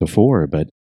discussions before, but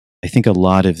I think a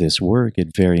lot of this work,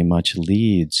 it very much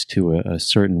leads to a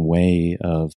certain way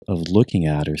of looking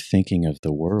at or thinking of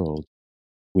the world,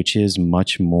 which is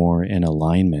much more in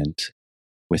alignment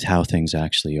with how things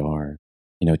actually are.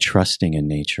 Trusting in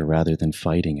nature rather than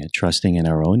fighting it, trusting in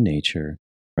our own nature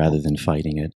rather than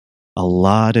fighting it. A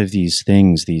lot of these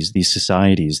things, these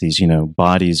societies, these,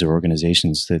 bodies or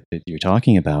organizations that you're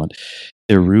talking about,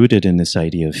 they're rooted in this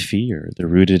idea of fear. They're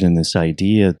rooted in this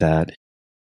idea that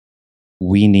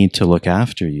we need to look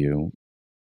after you.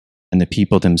 And the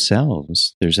people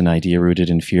themselves, there's an idea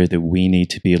rooted in fear that we need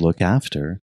to be looked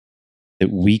after, that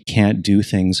we can't do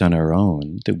things on our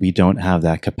own, that we don't have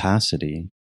that capacity.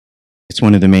 It's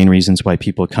one of the main reasons why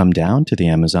people come down to the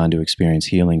Amazon to experience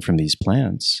healing from these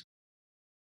plants,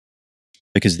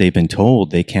 because they've been told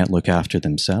they can't look after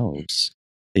themselves.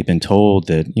 They've been told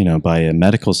that, by a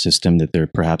medical system that there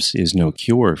perhaps is no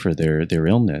cure for their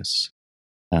illness.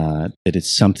 That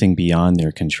it's something beyond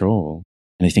their control.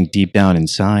 And I think deep down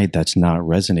inside, that's not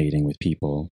resonating with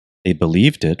people. They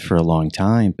believed it for a long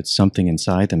time, but something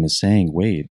inside them is saying,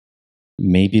 wait,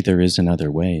 maybe there is another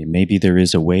way. Maybe there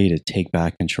is a way to take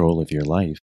back control of your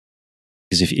life.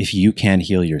 Because if you can't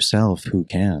heal yourself, who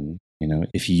can?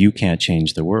 If you can't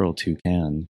change the world, who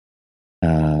can?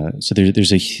 So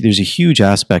there's a huge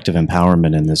aspect of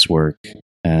empowerment in this work.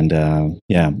 And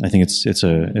I think it's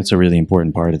a really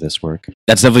important part of this work.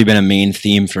 That's definitely been a main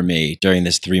theme for me during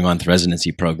this 3-month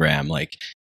residency program, like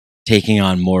taking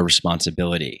on more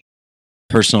responsibility,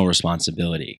 personal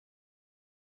responsibility.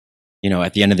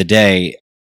 At the end of the day,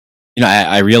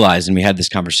 I realized, and we had this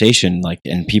conversation, like,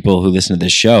 and people who listen to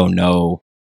this show know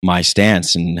my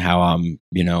stance and how I'm,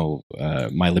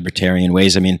 my libertarian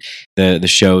ways. I mean, the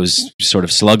show's sort of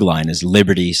slugline is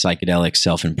liberty, psychedelic,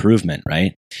 self-improvement,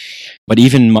 right? But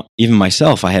even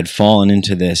myself, I had fallen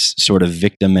into this sort of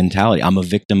victim mentality. I'm a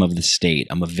victim of the state.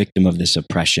 I'm a victim of this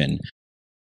oppression,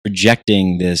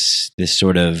 projecting this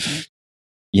sort of,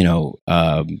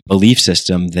 belief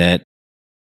system that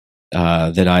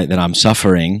I'm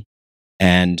suffering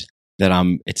and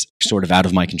that it's sort of out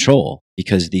of my control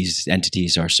because these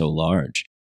entities are so large.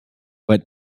 But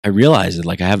I realized that,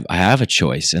 like, I have a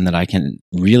choice, and that I can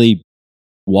really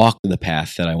walk the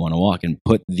path that I want to walk and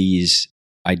put these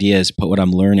ideas, put what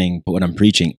I'm learning, put what I'm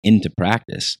preaching into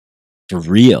practice for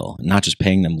real, not just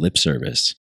paying them lip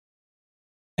service.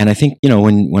 And I think,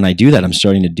 when I do that, I'm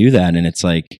starting to do that, and it's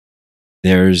like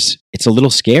it's a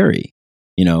little scary,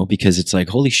 because it's like,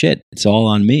 holy shit, it's all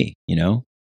on me,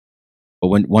 But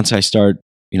once I start,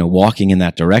 walking in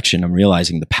that direction, I'm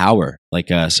realizing the power. Like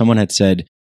someone had said,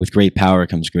 with great power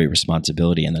comes great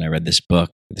responsibility. And then I read this book,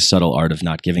 The Subtle Art of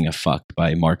Not Giving a Fuck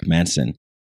by Mark Manson.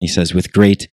 He says, with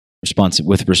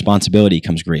responsibility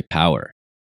comes great power.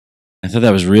 I thought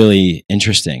that was really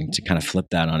interesting to kind of flip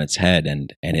that on its head,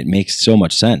 and it makes so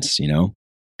much sense,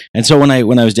 And so when I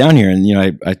was down here, and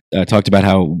I talked about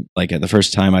how, like, at the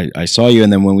first time I saw you,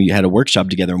 and then when we had a workshop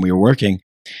together and we were working,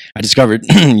 I discovered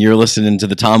you're listening to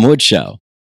the Tom Woods Show.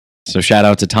 So shout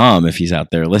out to Tom if he's out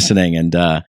there listening. And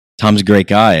Tom's a great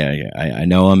guy. I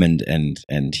know him,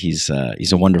 and he's a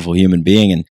wonderful human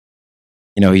being, and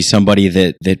he's somebody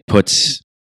that puts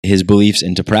his beliefs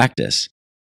into practice.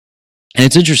 And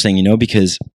it's interesting,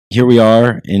 because here we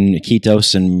are in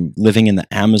Iquitos and living in the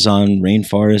Amazon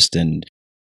rainforest and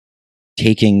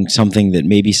taking something that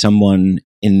maybe someone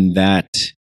in that,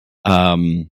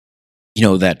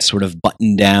 that sort of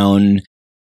buttoned down,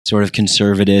 sort of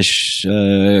conservative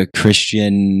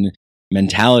Christian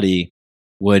mentality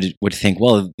would think,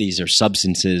 well, these are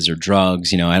substances or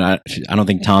drugs, and I don't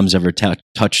think Tom's ever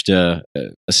touched a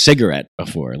cigarette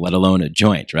before, let alone a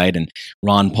joint, right? And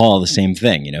Ron Paul, the same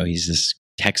thing, he's this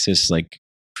Texas, like,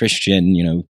 Christian,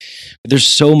 but there's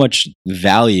so much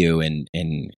value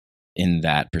in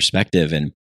that perspective.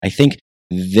 And I think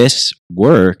this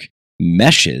work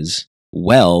meshes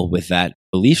well with that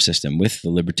belief system, with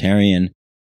the libertarian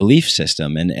belief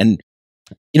system. And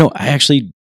I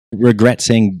actually regret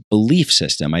saying belief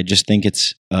system. I just think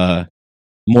it's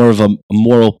more of a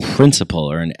moral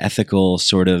principle or an ethical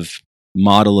sort of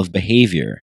model of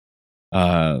behavior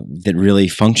that really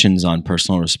functions on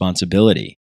personal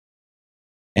responsibility.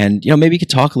 And maybe you could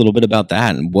talk a little bit about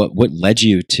that and what led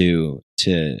you to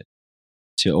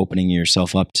opening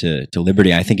yourself up to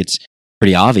liberty. I think it's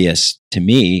pretty obvious to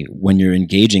me when you're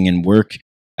engaging in work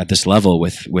at this level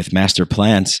with master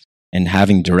plants and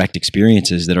having direct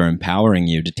experiences that are empowering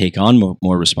you to take on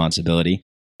more responsibility,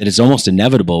 that it's almost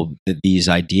inevitable that these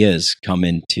ideas come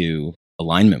into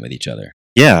alignment with each other.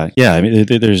 Yeah. I mean,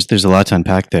 there's a lot to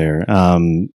unpack there.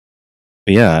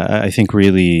 But yeah, I think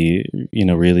really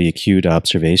acute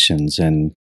observations,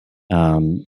 and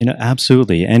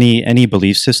absolutely any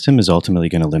belief system is ultimately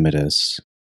going to limit us.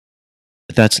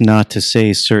 But that's not to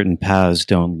say certain paths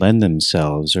don't lend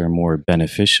themselves or are more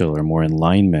beneficial or more in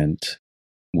alignment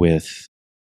with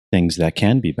things that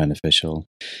can be beneficial.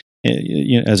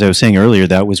 As I was saying earlier,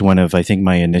 that was one of, I think,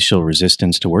 my initial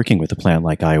resistance to working with a plant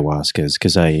like ayahuasca,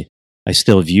 because I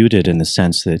still viewed it in the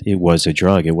sense that it was a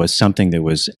drug. It was something that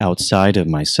was outside of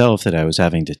myself that I was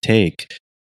having to take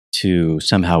to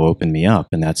somehow open me up.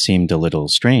 And that seemed a little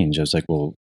strange. I was like,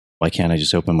 well, why can't I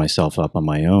just open myself up on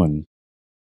my own?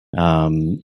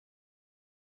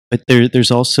 But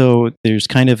there's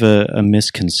kind of a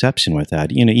misconception with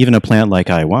that. Even a plant like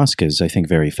ayahuasca is, I think,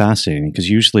 very fascinating, because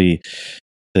usually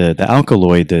the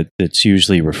alkaloid that's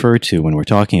usually referred to when we're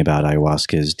talking about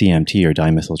ayahuasca is DMT, or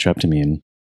dimethyltryptamine.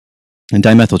 And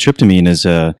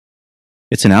dimethyltryptamine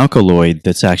it's an alkaloid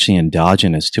that's actually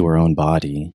endogenous to our own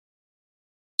body.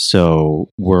 So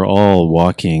we're all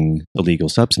walking illegal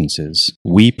substances.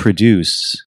 We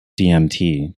produce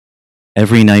DMT.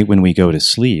 Every night when we go to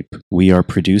sleep, we are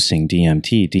producing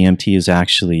DMT. DMT is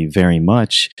actually very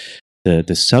much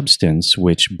the substance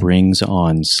which brings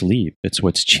on sleep. It's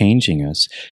what's changing us.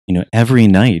 Every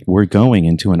night we're going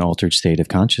into an altered state of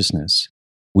consciousness.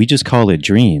 We just call it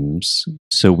dreams,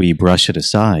 so we brush it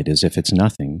aside as if it's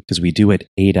nothing, because we do it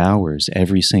 8 hours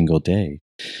every single day.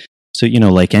 So,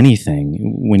 like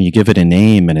anything, when you give it a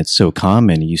name and it's so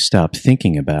common, you stop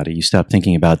thinking about it. You stop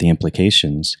thinking about the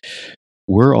implications.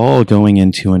 We're all going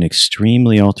into an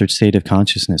extremely altered state of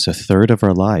consciousness a third of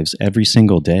our lives every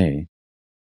single day.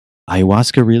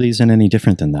 Ayahuasca really isn't any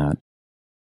different than that.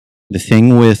 The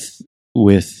thing with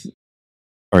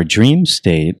our dream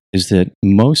state is that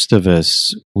most of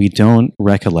us, we don't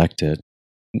recollect it.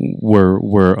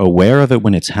 We're aware of it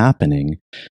when it's happening,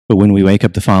 but when we wake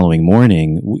up the following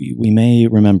morning, we may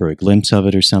remember a glimpse of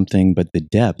it or something, but the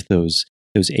depth, those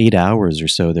 8 hours or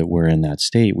so that we're in that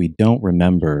state, we don't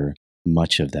remember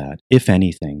much of that, if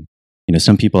anything.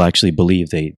 Some people actually believe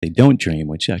they don't dream,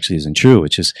 which actually isn't true.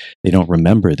 It's just they don't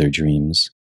remember their dreams.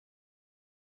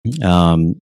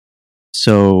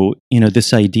 So,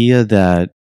 this idea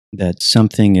that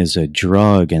something is a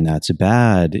drug and that's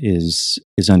bad is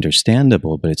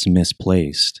understandable, but it's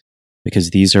misplaced, because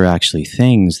these are actually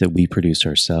things that we produce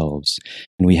ourselves,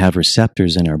 and we have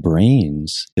receptors in our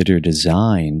brains that are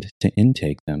designed to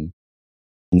intake them.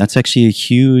 And that's actually a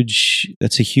huge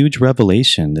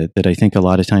revelation that I think a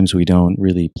lot of times we don't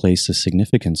really place the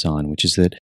significance on, which is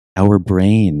that our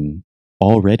brain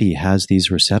already has these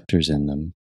receptors in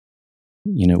them.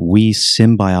 We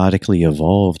symbiotically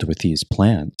evolved with these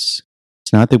plants.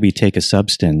 It's not that we take a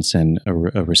substance and a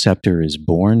receptor is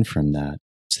born from that.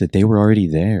 It's that they were already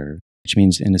there, which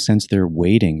means, in a sense, they're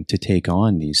waiting to take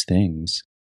on these things.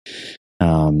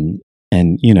 And,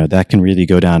 that can really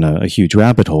go down a huge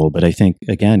rabbit hole. But I think,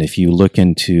 again, if you look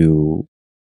into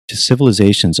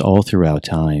civilizations all throughout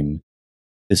time,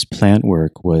 this plant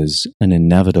work was an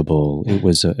inevitable, it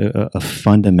was a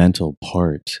fundamental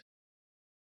part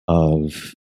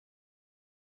of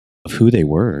who they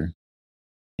were.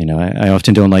 I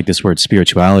often don't like this word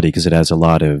spirituality because it has a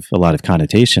lot of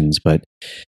connotations, but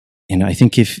I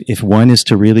think if one is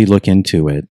to really look into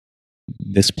it,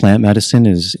 this plant medicine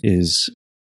is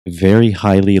very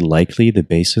highly likely the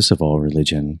basis of all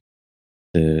religion.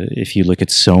 If you look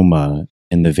at Soma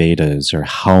in the Vedas, or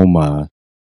Hauma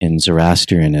in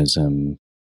Zoroastrianism,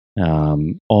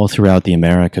 all throughout the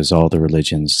Americas, all the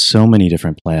religions, so many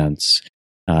different plants.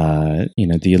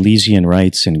 The Elysian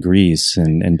rites in Greece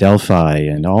and Delphi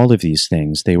and all of these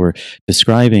things, they were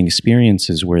describing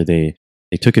experiences where they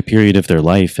took a period of their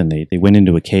life and they went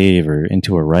into a cave or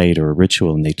into a rite or a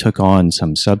ritual, and they took on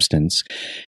some substance,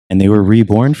 and they were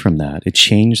reborn from that. It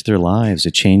changed their lives.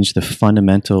 It changed the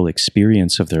fundamental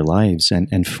experience of their lives,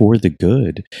 and for the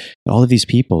good. All of these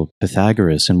people,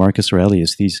 Pythagoras and Marcus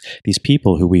Aurelius, these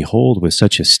people who we hold with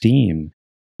such esteem,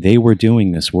 they were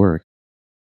doing this work.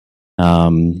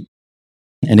 And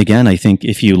again, I think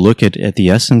if you look at the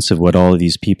essence of what all of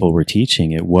these people were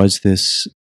teaching, it was this,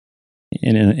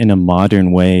 in a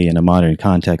modern way, in a modern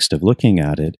context of looking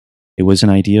at it, it was an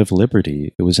idea of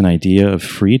liberty. It was an idea of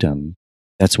freedom.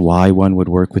 That's why one would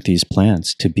work with these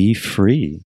plants, to be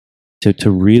free.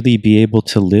 to really be able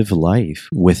to live life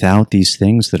without these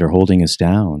things that are holding us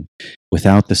down,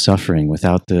 without the suffering,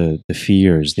 without the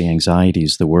fears, the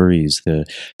anxieties, the worries, the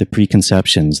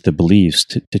preconceptions, the beliefs,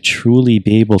 to truly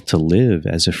be able to live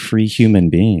as a free human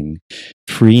being,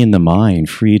 free in the mind,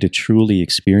 free to truly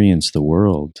experience the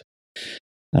world.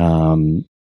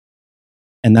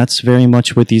 And that's very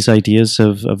much what these ideas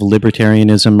of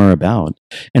libertarianism are about.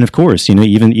 And of course,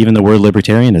 even the word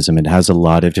libertarianism, it has a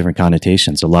lot of different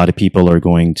connotations. A lot of people are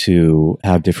going to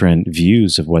have different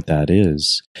views of what that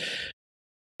is.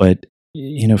 But,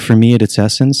 for me at its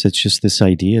essence, it's just this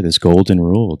idea, this golden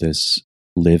rule, this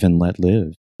live and let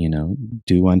live,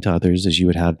 do unto others as you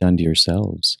would have done to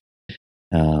yourselves.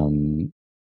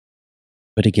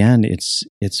 But again,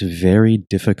 it's very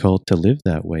difficult to live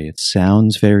that way. It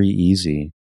sounds very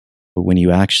easy, but when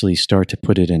you actually start to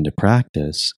put it into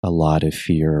practice, a lot of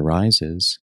fear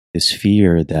arises. This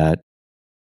fear that,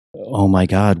 oh my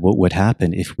God, what would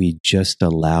happen if we just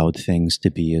allowed things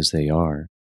to be as they are?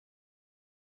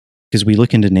 Because we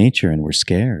look into nature and we're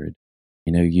scared.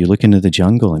 You look into the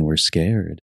jungle and we're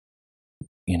scared.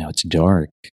 It's dark.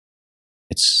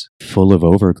 It's full of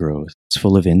overgrowth. It's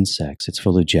full of insects. It's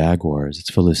full of jaguars.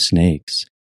 It's full of snakes.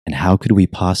 And how could we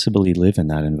possibly live in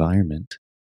that environment?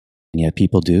 And yet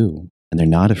people do, and they're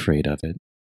not afraid of it.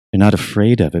 They're not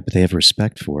afraid of it, but they have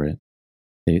respect for it.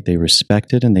 They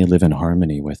respect it and they live in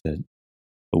harmony with it.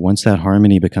 But once that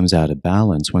harmony becomes out of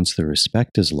balance, once the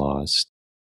respect is lost,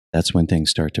 that's when things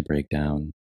start to break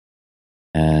down.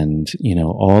 And,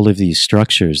 all of these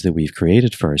structures that we've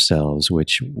created for ourselves,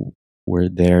 which were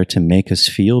there to make us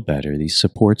feel better, these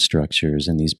support structures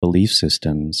and these belief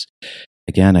systems.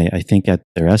 Again, I think at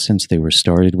their essence, they were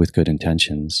started with good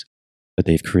intentions, but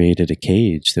they've created a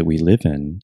cage that we live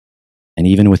in. And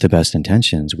even with the best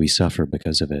intentions, we suffer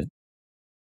because of it.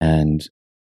 And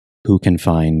who can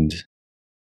find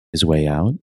his way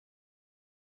out?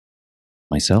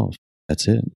 Myself. That's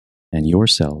it. And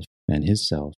yourself, and his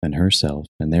self, and herself,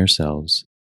 and their selves.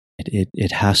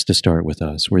 It has to start with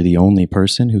us. We're the only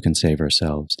person who can save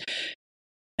ourselves.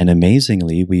 And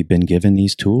amazingly, we've been given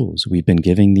these tools. We've been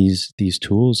giving these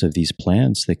tools of these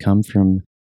plants that come from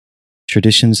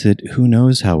traditions that who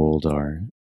knows how old are.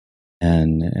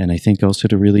 And I think also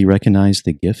to really recognize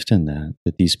the gift in that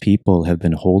these people have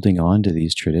been holding on to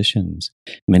these traditions.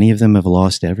 Many of them have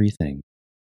lost everything.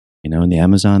 In the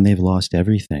Amazon, they've lost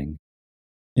everything.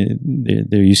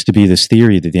 There used to be this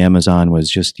theory that the Amazon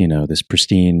was just, this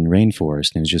pristine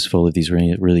rainforest, and it was just full of these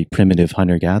really primitive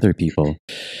hunter-gatherer people.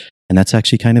 And that's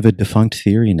actually kind of a defunct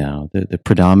theory now. The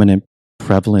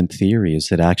prevalent theory is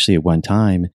that actually at one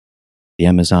time, the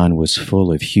Amazon was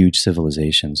full of huge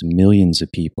civilizations, millions of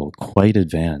people, quite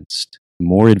advanced,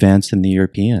 more advanced than the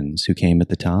Europeans who came at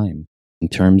the time in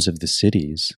terms of the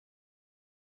cities.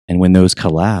 And when those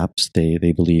collapsed,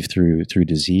 they believe through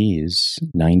disease,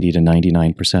 90 to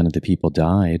 99% of the people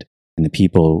died, and the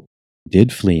people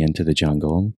did flee into the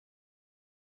jungle.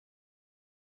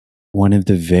 One of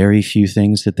the very few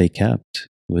things that they kept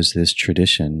was this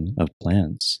tradition of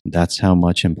plants. That's how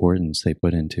much importance they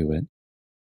put into it.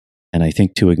 And I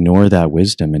think to ignore that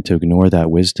wisdom and to ignore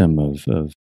that wisdom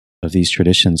of these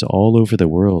traditions all over the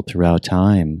world throughout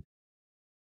time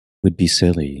would be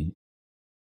silly.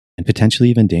 And potentially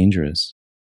even dangerous.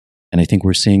 And I think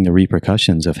we're seeing the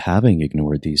repercussions of having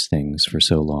ignored these things for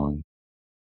so long.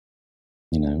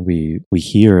 We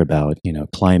hear about,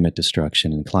 climate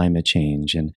destruction and climate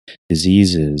change and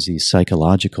diseases, these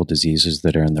psychological diseases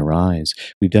that are on the rise.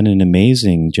 We've done an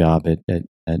amazing job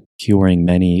at curing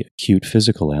many acute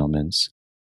physical ailments,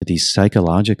 but these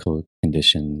psychological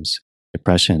conditions,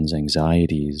 depressions,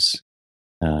 anxieties,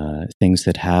 things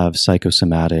that have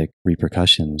psychosomatic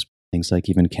repercussions, things like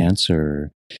even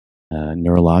cancer,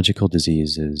 neurological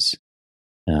diseases,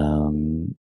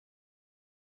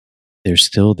 they're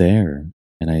still there.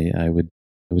 And I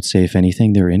would say, if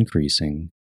anything, they're increasing.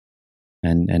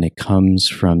 And it comes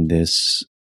from this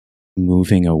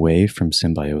moving away from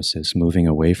symbiosis, moving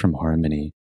away from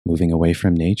harmony, moving away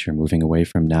from nature, moving away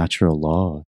from natural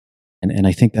law. And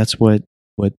I think that's what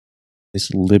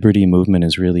this liberty movement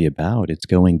is really about. It's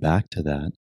going back to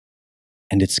that.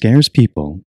 And it scares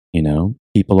people.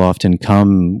 People often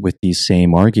come with these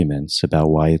same arguments about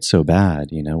why it's so bad.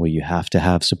 Well, you have to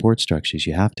have support structures.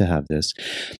 You have to have this.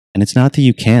 And it's not that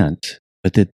you can't,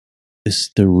 but that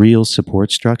the real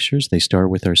support structures, they start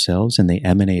with ourselves and they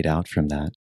emanate out from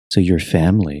that. So your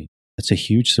family, that's a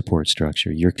huge support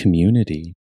structure. Your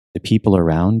community, the people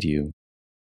around you.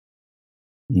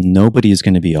 Nobody is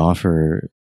going to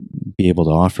be able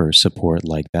to offer support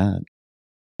like that.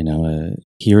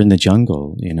 Here in the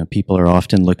jungle, people are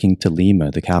often looking to Lima,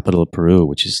 the capital of Peru,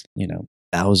 which is,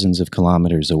 thousands of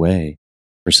kilometers away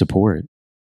for support.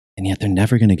 And yet they're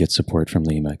never going to get support from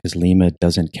Lima because Lima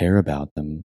doesn't care about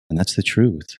them. And that's the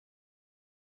truth.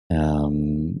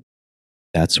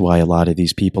 That's why a lot of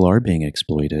these people are being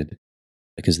exploited,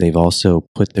 because they've also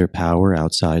put their power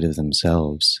outside of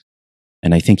themselves.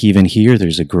 And I think even here,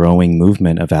 there's a growing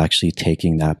movement of actually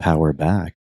taking that power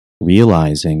back,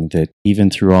 realizing that even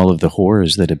through all of the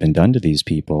horrors that have been done to these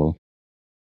people,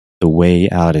 the way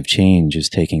out of change is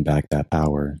taking back that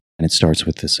power. And it starts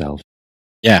with the self.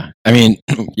 Yeah. I mean,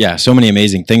 yeah, so many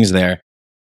amazing things there.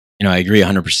 I agree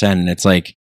 100%. And it's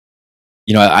like,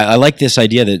 I like this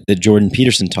idea that Jordan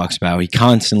Peterson talks about. He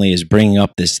constantly is bringing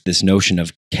up this notion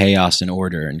of chaos and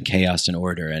order and chaos and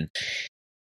order. And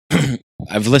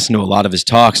I've listened to a lot of his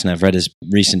talks, and I've read his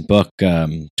recent book,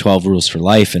 12 Rules for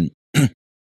Life. And,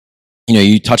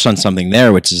 you touched on something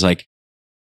there, which is like,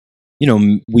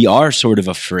 we are sort of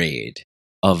afraid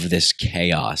of this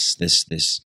chaos,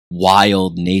 this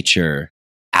wild nature,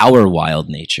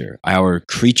 our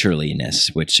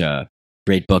creatureliness, which,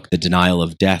 great book, The Denial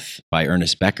of Death by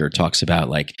Ernest Becker, talks about,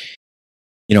 like,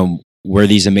 we're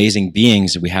these amazing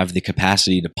beings. We have the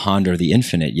capacity to ponder the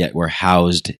infinite, yet we're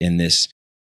housed in this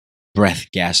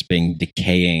breath-gasping,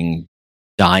 decaying,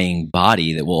 dying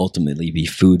body that will ultimately be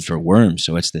food for worms.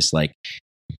 So it's this, like,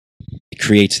 it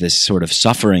creates this sort of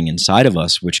suffering inside of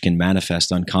us, which can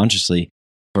manifest unconsciously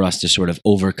for us to sort of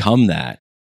overcome that,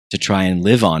 to try and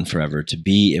live on forever, to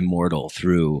be immortal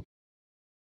through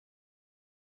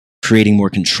creating more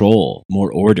control,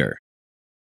 more order.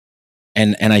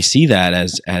 And I see that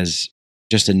as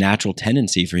just a natural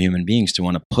tendency for human beings to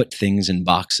want to put things in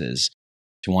boxes,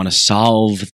 to want to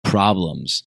solve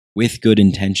problems with good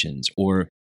intentions or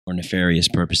nefarious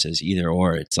purposes, either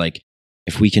or. It's like,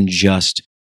 if we can just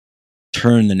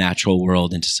turn the natural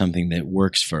world into something that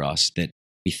works for us, that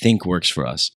we think works for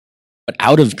us, but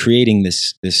out of creating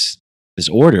this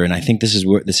order. And I think this is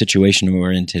the situation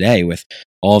we're in today with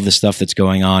all of the stuff that's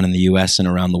going on in the US and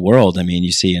around the world. I mean,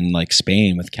 you see in like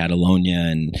Spain with Catalonia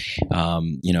and,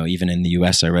 even in the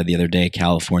US, I read the other day,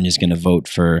 California is going to vote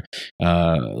for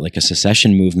like a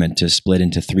secession movement to split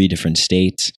into 3 different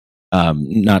states.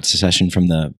 Not secession from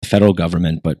the federal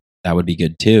government, but that would be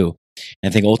good too.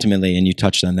 And I think ultimately, and you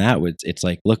touched on that, it's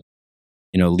like, look,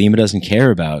 Lima doesn't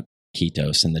care about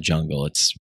Quitos in the jungle.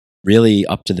 It's really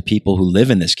up to the people who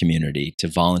live in this community to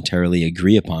voluntarily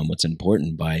agree upon what's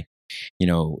important by,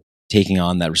 taking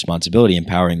on that responsibility,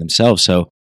 empowering themselves. So,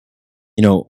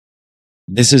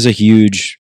 this is a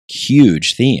huge,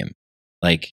 huge theme.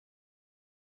 Like,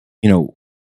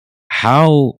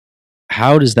 how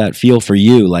does that feel for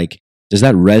you? Like, does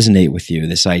that resonate with you,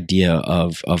 this idea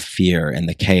of fear and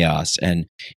the chaos and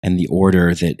the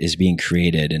order that is being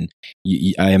created? And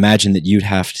I imagine that you'd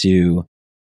have to,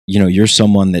 you're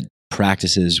someone that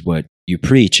practices what you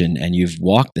preach and you've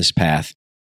walked this path.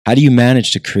 How do you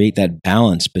manage to create that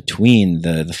balance between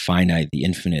the finite, the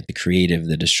infinite, the creative,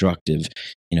 the destructive,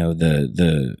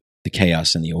 the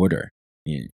chaos and the order?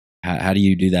 How do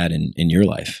you do that in your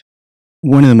life?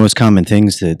 One of the most common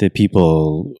things that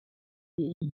people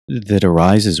that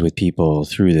arises with people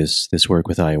through this work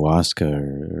with ayahuasca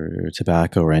or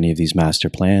tobacco or any of these master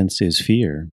plants is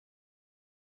fear.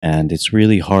 And it's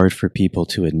really hard for people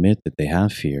to admit that they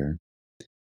have fear.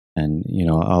 And,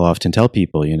 I'll often tell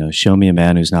people, show me a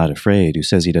man who's not afraid, who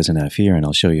says he doesn't have fear, and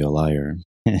I'll show you a liar.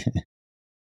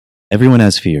 Everyone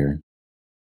has fear.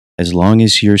 As long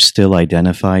as you're still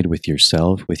identified with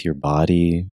yourself, with your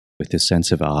body, with this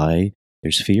sense of I,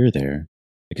 there's fear there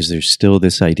because there's still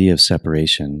this idea of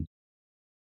separation.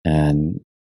 And,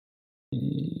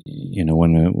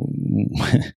 when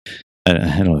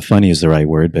I don't know if funny is the right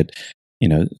word, but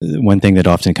one thing that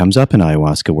often comes up in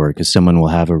ayahuasca work is someone will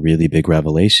have a really big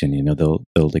revelation.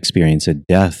 They'll experience a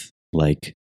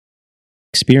death-like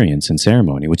experience and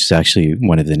ceremony, which is actually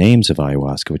one of the names of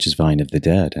ayahuasca, which is Vine of the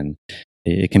Dead. And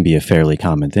it can be a fairly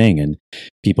common thing. And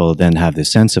people then have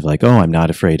this sense of like, oh, I'm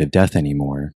not afraid of death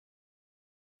anymore.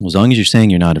 Well, as long as you're saying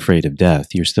you're not afraid of death,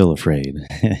 you're still afraid.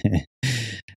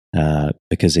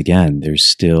 Because again, there's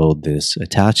still this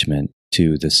attachment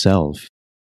to the self.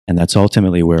 And that's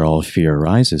ultimately where all fear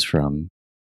arises from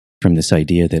this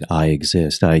idea that I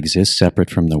exist separate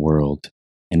from the world.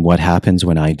 And what happens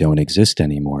when I don't exist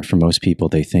anymore? For most people,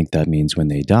 they think that means when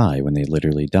they die, when they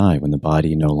literally die, when the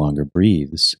body no longer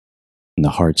breathes, when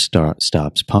the heart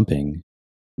stops pumping.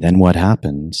 Then what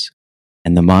happens?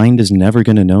 And the mind is never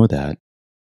going to know that.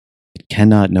 It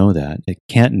cannot know that. It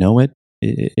can't know it.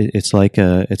 It's like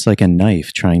a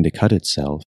knife trying to cut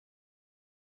itself.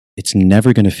 It's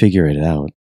never going to figure it out.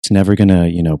 It's never going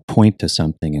to, point to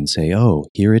something and say, oh,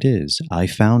 here it is. I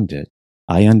found it.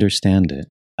 I understand it.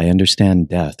 I understand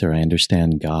death, or I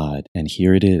understand God, and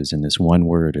here it is in this one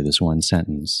word or this one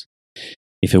sentence.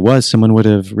 If it was, someone would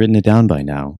have written it down by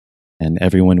now, and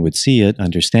everyone would see it,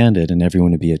 understand it, and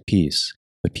everyone would be at peace.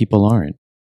 But people aren't.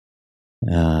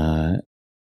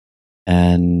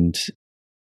 And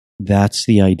that's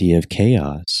the idea of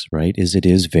chaos, right? It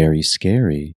is very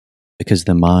scary because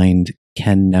the mind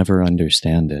can never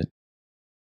understand it.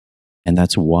 And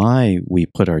that's why we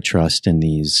put our trust in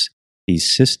these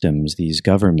systems, these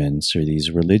governments, or these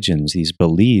religions, these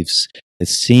beliefs that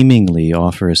seemingly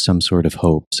offer us some sort of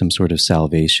hope, some sort of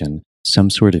salvation, some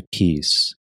sort of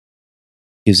peace.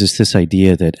 Gives us this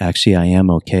idea that actually I am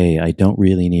okay. I don't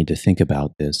really need to think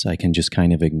about this. I can just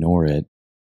kind of ignore it.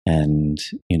 And,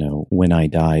 when I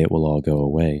die, it will all go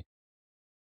away.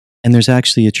 And there's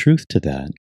actually a truth to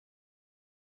that.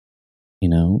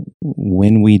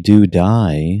 When we do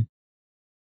die,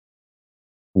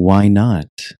 why not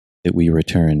that we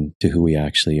return to who we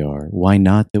actually are? Why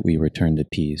not that we return to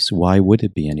peace? Why would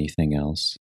it be anything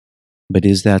else? But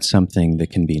is that something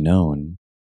that can be known?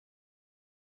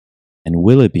 And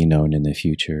will it be known in the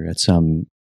future at some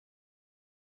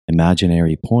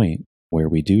imaginary point where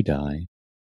we do die?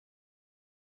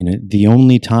 The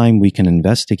only time we can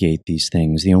investigate these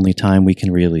things, the only time we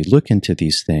can really look into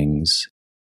these things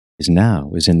is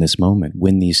now, is in this moment,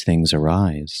 when these things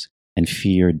arise. And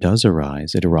fear does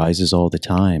arise. It arises all the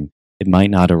time. It might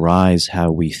not arise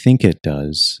how we think it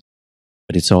does,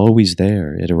 but it's always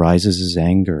there. It arises as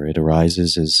anger. It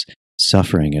arises as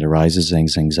suffering. It arises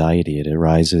as anxiety. It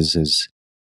arises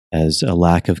as a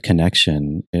lack of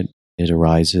connection. It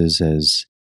arises as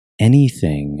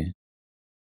anything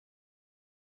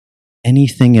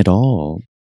at all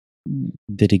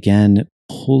that, again,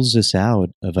 pulls us out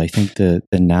of, I think, the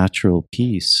natural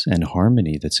peace and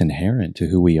harmony that's inherent to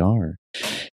who we are.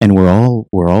 And we're all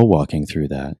walking through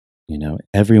that.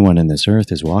 Everyone in this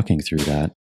earth is walking through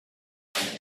that.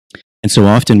 And so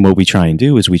often what we try and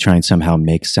do is we try and somehow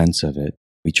make sense of it.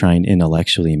 We try and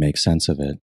intellectually make sense of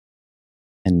it.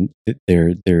 And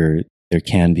there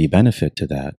can be benefit to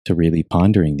that, to really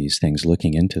pondering these things,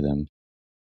 looking into them.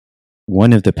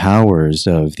 One of the powers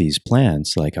of these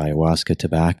plants, like ayahuasca,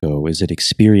 tobacco, is it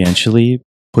experientially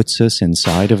puts us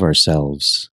inside of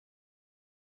ourselves.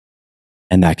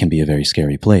 And that can be a very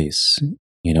scary place.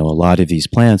 A lot of these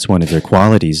plants, one of their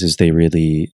qualities is they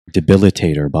really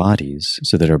debilitate our bodies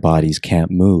so that our bodies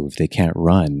can't move, they can't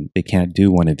run, they can't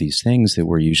do one of these things that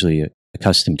we're usually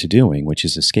accustomed to doing, which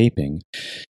is escaping.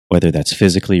 Whether that's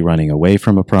physically running away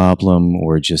from a problem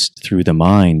or just through the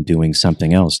mind doing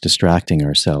something else, distracting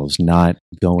ourselves, not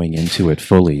going into it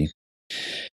fully.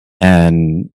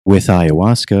 And with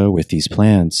ayahuasca, with these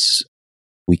plants,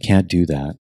 we can't do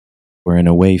that. We're in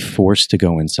a way forced to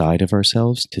go inside of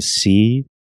ourselves, to see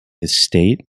the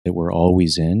state that we're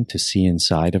always in, to see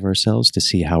inside of ourselves, to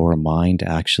see how our mind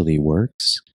actually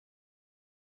works.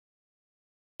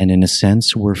 And in a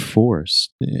sense, we're forced.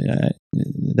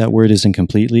 That word isn't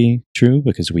completely true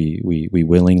because we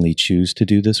willingly choose to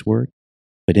do this work.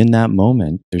 But in that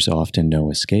moment, there's often no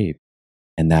escape.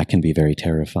 And that can be very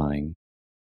terrifying.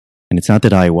 And it's not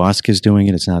that ayahuasca is doing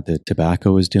it. It's not that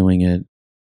tobacco is doing it.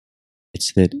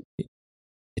 It's that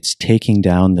it's taking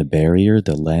down the barrier,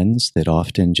 the lens that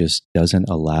often just doesn't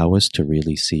allow us to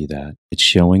really see that. It's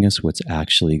showing us what's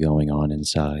actually going on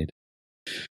inside.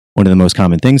 One of the most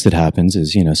common things that happens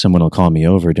is, someone will call me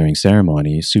over during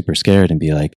ceremony, super scared, and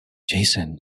be like,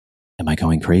 Jason, am I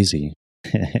going crazy?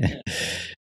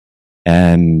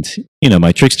 And,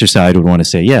 my trickster side would want to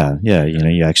say, yeah,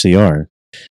 you actually are.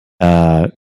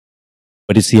 But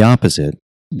it's the opposite.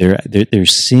 They're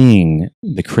seeing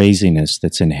the craziness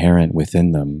that's inherent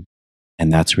within them.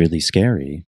 And that's really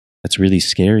scary. That's really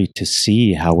scary to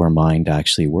see how our mind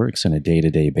actually works on a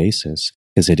day-to-day basis.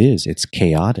 Because it's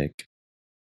chaotic.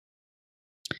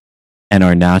 And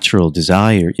our natural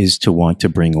desire is to want to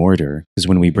bring order. Because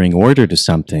when we bring order to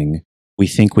something, we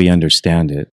think we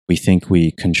understand it. We think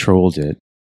we controlled it.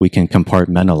 We can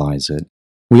compartmentalize it.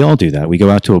 We all do that. We go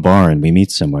out to a bar and we meet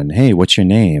someone. Hey, what's your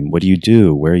name? What do you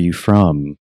do? Where are you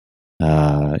from?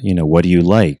 What do you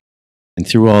like? And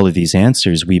through all of these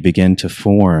answers, we begin to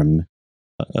form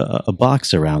a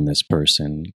box around this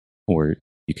person. Or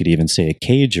you could even say a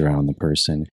cage around the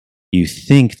person. You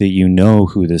think that you know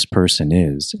who this person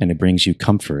is, and it brings you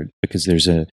comfort because there's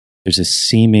an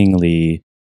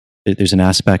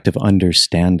aspect of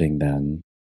understanding them.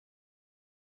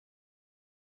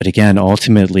 But again,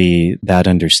 ultimately, that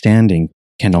understanding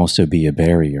can also be a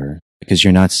barrier because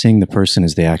you're not seeing the person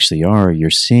as they actually are. You're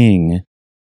seeing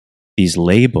these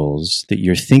labels that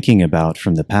you're thinking about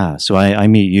from the past. So I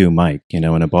meet you, Mike, in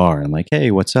a bar. I'm like,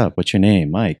 hey, what's up? What's your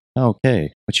name? Mike. Oh,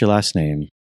 okay. What's your last name?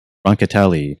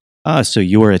 Roncatelli, so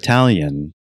you're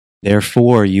Italian,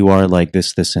 therefore you are like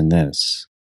this, this, and this.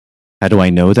 How do I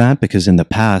know that? Because in the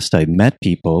past I've met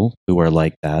people who are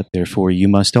like that, therefore you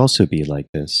must also be like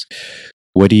this.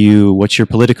 What's your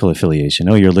political affiliation?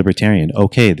 Oh, you're libertarian.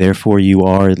 Okay, therefore you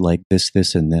are like this,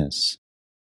 this, and this.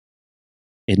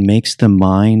 It makes the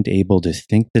mind able to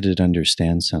think that it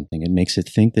understands something. It makes it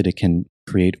think that it can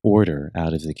create order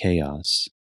out of the chaos.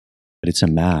 But it's a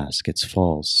mask. It's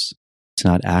false. It's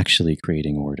not actually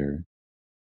creating order.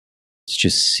 It's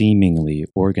just seemingly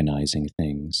organizing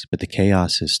things. But the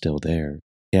chaos is still there.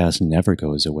 Chaos never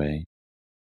goes away.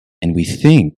 And we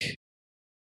think,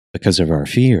 because of our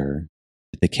fear,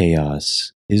 that the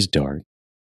chaos is dark,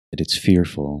 that it's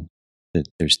fearful, that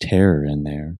there's terror in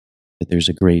there, that there's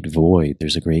a great void,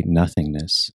 there's a great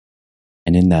nothingness.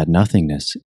 And in that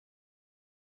nothingness,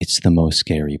 it's the most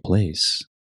scary place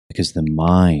because the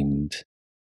mind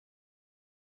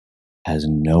has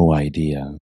no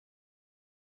idea.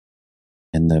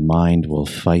 And the mind will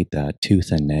fight that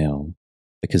tooth and nail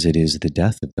because it is the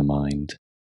death of the mind.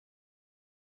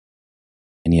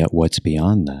 And yet, what's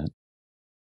beyond that?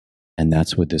 And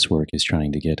that's what this work is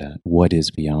trying to get at. What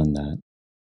is beyond that?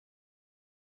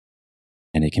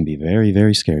 And it can be very,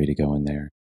 very scary to go in there,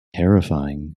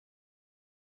 terrifying.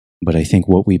 But I think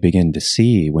what we begin to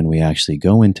see when we actually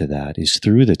go into that is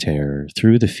through the terror,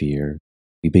 through the fear,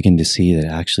 we begin to see that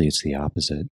actually it's the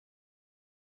opposite.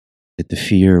 That the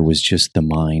fear was just the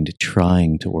mind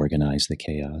trying to organize the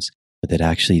chaos, but that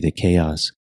actually the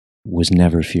chaos was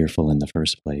never fearful in the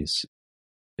first place.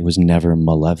 It was never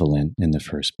malevolent in the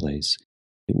first place.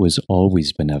 It was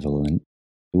always benevolent.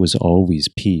 It was always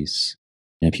peace.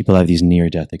 And people have these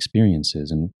near-death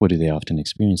experiences, and what do they often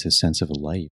experience? A sense of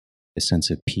light, a sense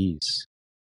of peace.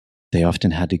 They often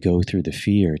had to go through the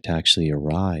fear to actually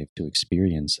arrive to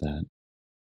experience that.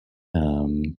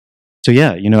 So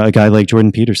yeah, a guy like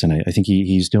Jordan Peterson, I think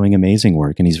he's doing amazing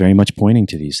work, and he's very much pointing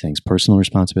to these things. Personal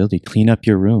responsibility, clean up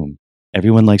your room.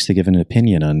 Everyone likes to give an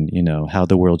opinion on, how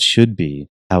the world should be,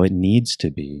 how it needs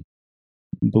to be.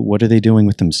 But what are they doing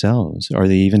with themselves? Are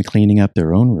they even cleaning up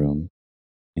their own room?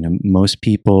 Most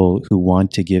people who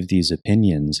want to give these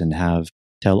opinions and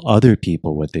tell other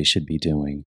people what they should be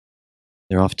doing,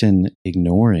 they're often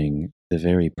ignoring the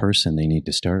very person they need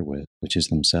to start with, which is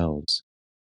themselves.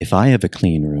 If I have a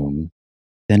clean room,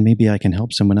 then maybe I can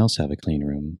help someone else have a clean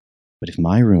room. But if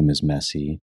my room is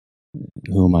messy,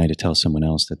 who am I to tell someone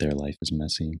else that their life is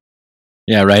messy?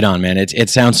 Yeah, right on, man. It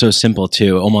sounds so simple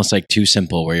too, almost like too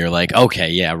simple, where you're like, okay,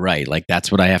 yeah, right. Like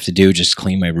that's what I have to do, just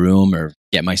clean my room or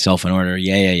get myself in order.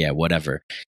 Yeah, whatever.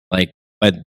 But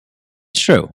it's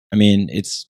true. I mean,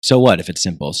 so what if it's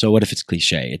simple? So what if it's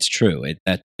cliche? It's true.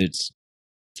 It's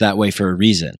that way for a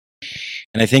reason.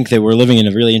 And I think that we're living in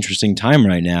a really interesting time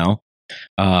right now.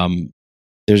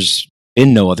 There's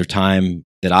been no other time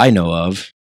that I know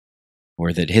of,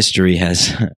 or that history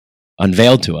has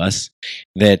unveiled to us,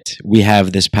 that we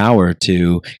have this power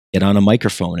to get on a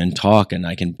microphone and talk, and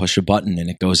I can push a button and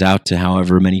it goes out to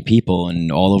however many people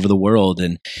and all over the world,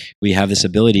 and we have this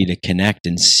ability to connect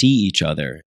and see each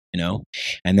other,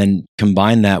 and then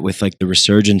combine that with like the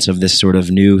resurgence of this sort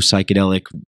of new psychedelic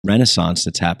renaissance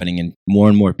that's happening, and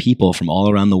more people from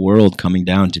all around the world coming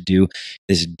down to do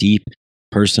this deep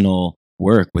personal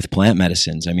work with plant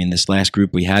medicines. I mean, this last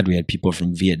group we had people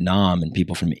from Vietnam and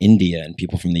people from India and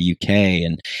people from the UK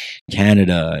and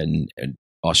Canada and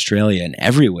Australia and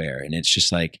everywhere. And it's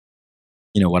just like,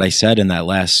 what I said in that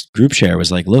last group share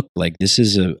was like, look, like this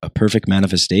is a perfect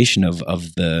manifestation of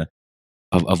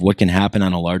what can happen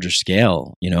on a larger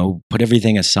scale. Put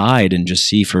everything aside and just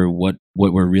see for what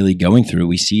we're really going through.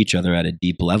 We see each other at a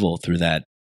deep level through that,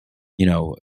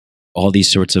 all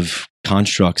these sorts of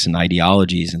constructs and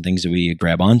ideologies and things that we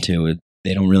grab onto,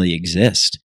 they don't really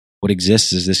exist. What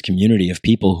exists is this community of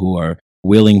people who are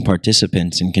willing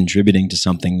participants and contributing to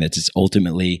something that's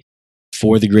ultimately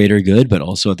for the greater good, but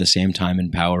also at the same time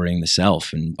empowering the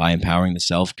self. And by empowering the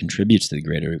self, contributes to the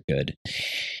greater good.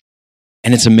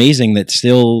 And it's amazing that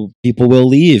still people will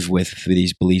leave with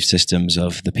these belief systems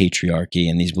of the patriarchy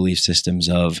and these belief systems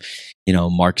of,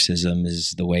 Marxism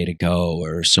is the way to go,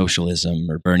 or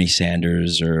socialism, or Bernie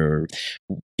Sanders, or,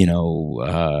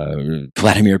 Vladimir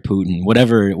Putin,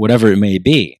 whatever it may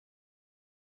be.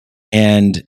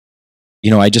 And,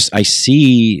 I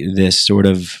see this sort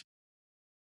of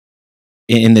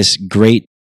in this great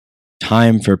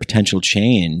time for potential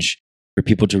change, for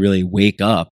people to really wake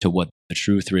up to what the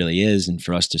truth really is, and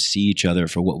for us to see each other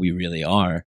for what we really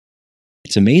are.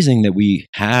 It's amazing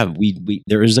that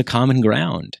there is a common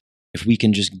ground if we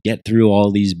can just get through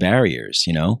all these barriers,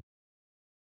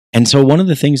 And so one of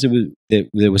the things that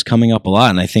was coming up a lot,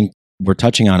 and I think we're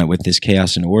touching on it with this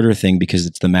chaos and order thing because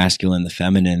it's the masculine, the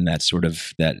feminine, that sort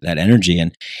of that energy.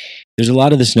 And there's a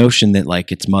lot of this notion that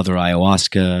like it's Mother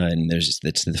Ayahuasca and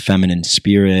it's the feminine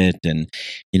spirit, and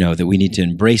that we need to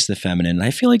embrace the feminine. And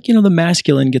I feel like the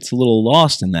masculine gets a little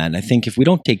lost in that. And I think if we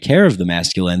don't take care of the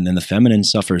masculine, then the feminine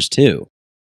suffers too.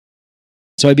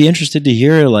 So I'd be interested to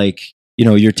hear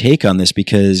your take on this,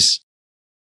 because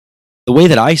the way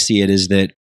that I see it is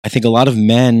that I think a lot of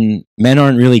men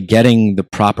aren't really getting the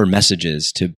proper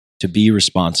messages to be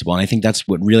responsible. And I think that's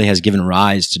what really has given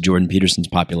rise to Jordan Peterson's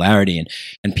popularity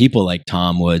and people like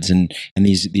Tom Woods and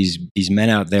these men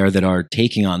out there that are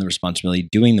taking on the responsibility,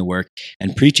 doing the work,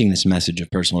 and preaching this message of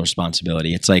personal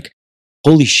responsibility. It's like,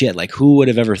 holy shit, like who would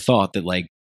have ever thought that like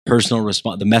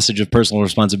the message of personal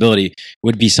responsibility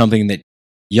would be something that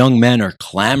young men are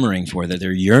clamoring for, that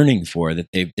they're yearning for, that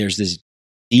there's this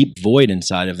deep void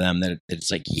inside of them that it's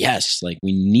like, yes, like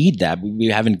we need that. We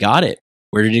haven't got it.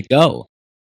 Where did it go?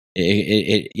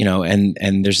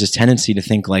 And there's this tendency to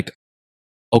think like,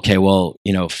 okay, well,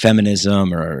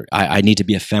 feminism, or I need to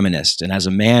be a feminist. And as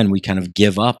a man, we kind of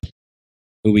give up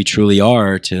who we truly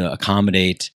are to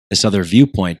accommodate this other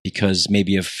viewpoint because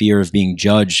maybe of fear of being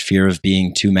judged, fear of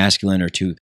being too masculine or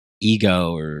too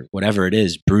ego or whatever it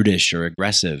is, brutish or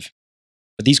aggressive.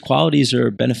 But these qualities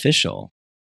are beneficial.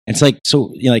 It's like,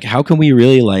 so, how can we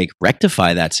really like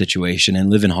rectify that situation and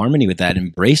live in harmony with that,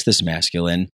 embrace this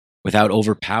masculine without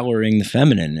overpowering the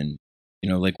feminine? And,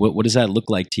 what does that look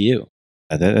like to you?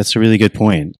 That's a really good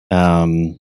point.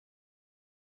 A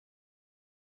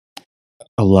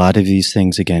lot of these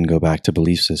things, again, go back to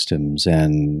belief systems.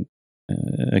 And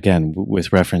again,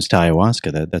 with reference to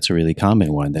ayahuasca, that's a really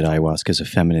common one, that ayahuasca is a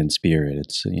feminine spirit.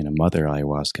 It's, Mother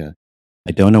Ayahuasca.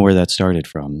 I don't know where that started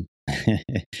from.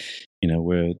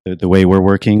 The way we're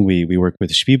working, we work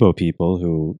with Shipibo people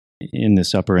who, in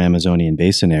this upper Amazonian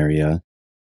basin area,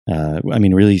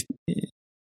 really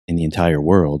in the entire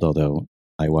world, although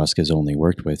ayahuasca is only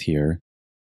worked with here,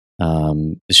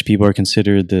 the Shipibo are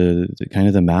considered the kind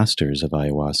of the masters of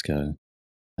ayahuasca.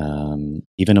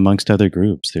 Even amongst other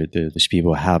groups, the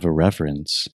Shipibo have a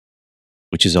reverence,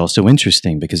 which is also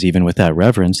interesting because even with that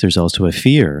reverence, there's also a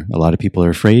fear. A lot of people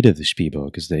are afraid of the Shipibo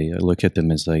because they look at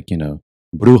them as like,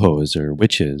 brujos or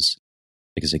witches.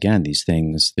 Because again, these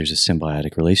things, there's a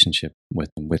symbiotic relationship with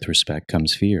them. With respect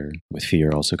comes fear. With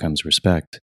fear also comes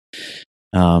respect.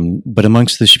 But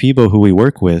amongst the Shipibo who we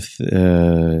work with,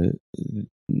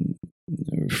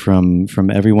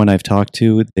 from everyone I've talked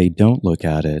to, they don't look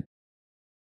at it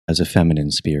as a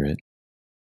feminine spirit,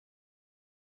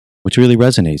 which really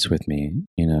resonates with me.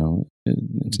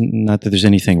 It's not that there's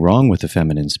anything wrong with the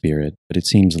feminine spirit, but it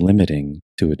seems limiting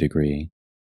to a degree.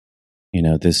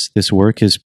 This work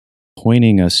is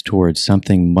pointing us towards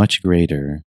something much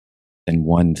greater than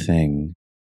one thing.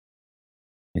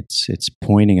 It's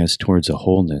pointing us towards a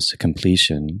wholeness, a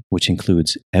completion, which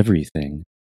includes everything.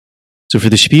 So for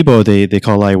the Shipibo, they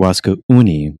call ayahuasca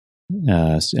uni,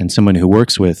 and someone who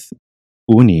works with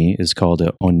uni is called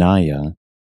a onaya,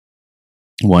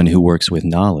 one who works with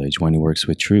knowledge, one who works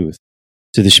with truth.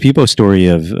 So the Shipibo story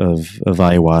of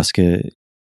ayahuasca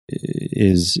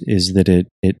is that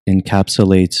it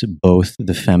encapsulates both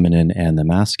the feminine and the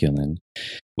masculine,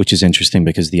 which is interesting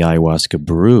because the ayahuasca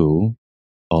brew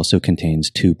also contains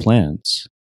two plants.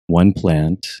 One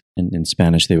plant, in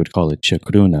Spanish they would call it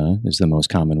chacruna, is the most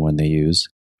common one they use,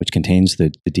 which contains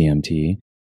the DMT.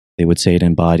 They would say it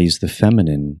embodies the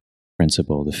feminine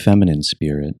principle, the feminine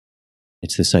spirit.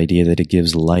 It's this idea that it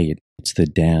gives light. It's the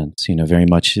dance, very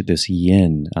much this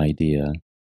yin idea.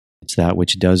 It's that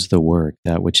which does the work,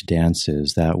 that which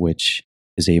dances, that which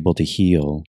is able to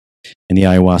heal. And the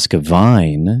ayahuasca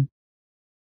vine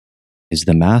is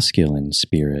the masculine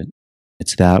spirit.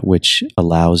 It's that which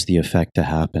allows the effect to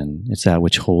happen. It's that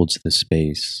which holds the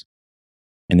space.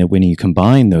 And that when you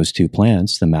combine those two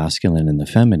plants, the masculine and the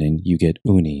feminine, you get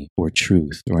uni, or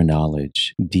truth, or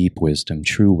knowledge, deep wisdom,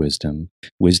 true wisdom,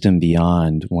 wisdom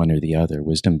beyond one or the other,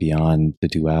 wisdom beyond the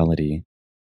duality.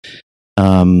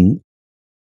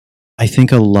 I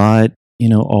think a lot,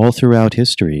 all throughout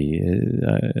history,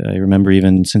 I remember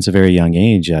even since a very young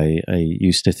age, I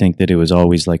used to think that it was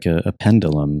always like a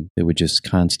pendulum that would just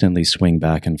constantly swing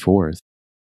back and forth.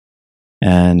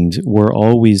 And we're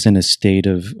always in a state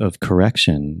of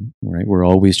correction, right? We're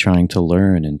always trying to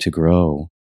learn and to grow.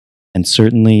 And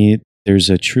certainly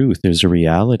there's a truth, there's a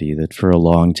reality that for a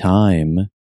long time,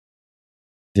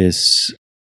 this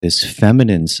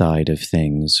feminine side of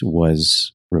things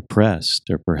was repressed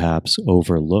or perhaps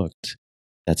overlooked.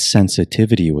 That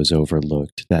sensitivity was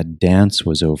overlooked. That dance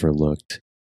was overlooked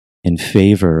in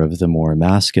favor of the more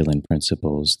masculine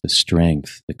principles, the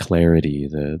strength, the clarity,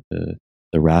 the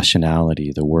the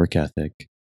rationality, the work ethic.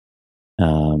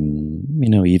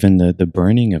 Even the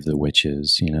burning of the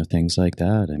witches, things like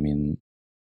that. I mean,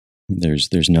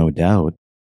 there's no doubt.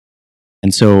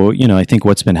 And so, I think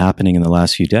what's been happening in the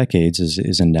last few decades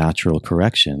is a natural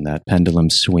correction, that pendulum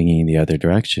swinging the other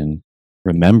direction,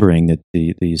 remembering that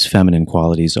these feminine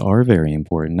qualities are very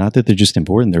important. Not that they're just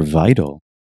important, they're vital.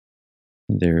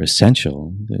 They're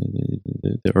essential.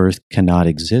 The earth cannot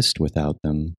exist without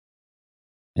them.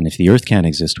 And if the earth can't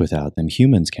exist without them,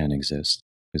 humans can't exist.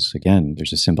 Because again,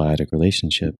 there's a symbiotic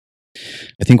relationship.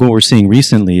 I think what we're seeing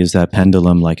recently is that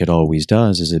pendulum, like it always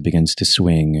does, is it begins to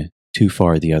swing too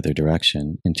far the other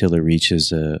direction until it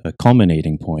reaches a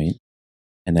culminating point,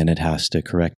 and then it has to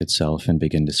correct itself and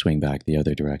begin to swing back the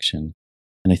other direction.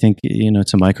 And I think,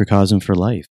 it's a microcosm for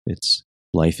life.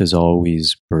 Life is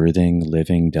always birthing,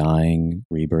 living, dying,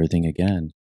 rebirthing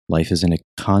again. Life is in a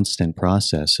constant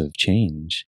process of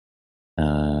change.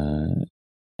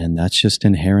 And that's just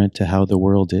inherent to how the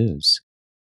world is.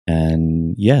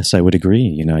 And yes, I would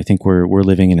agree. I think we're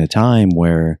living in a time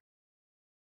where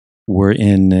we're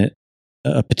in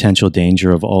a potential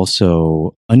danger of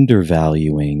also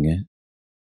undervaluing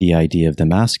the idea of the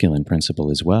masculine principle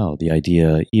as well. The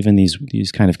idea, even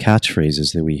these kind of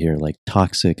catchphrases that we hear, like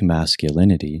toxic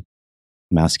masculinity.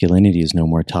 Masculinity is no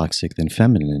more toxic than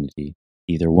femininity.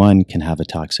 Either one can have a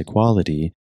toxic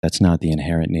quality. That's not the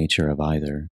inherent nature of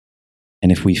either.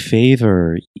 And if we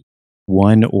favor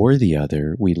one or the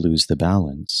other, we lose the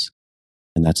balance.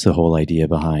 And that's the whole idea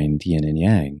behind yin and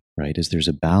yang, right? Is there's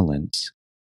a balance.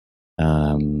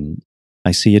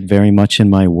 I see it very much in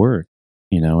my work,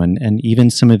 and even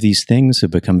some of these things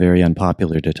have become very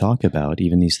unpopular to talk about,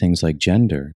 even these things like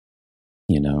gender,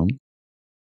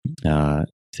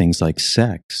 things like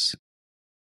sex.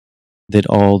 That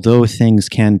although things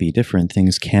can be different,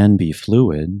 things can be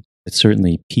fluid, that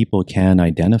certainly people can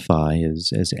identify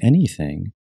as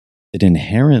anything, that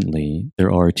inherently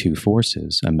there are two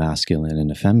forces, a masculine and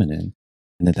a feminine,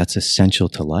 and that's essential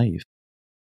to life.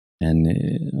 And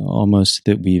almost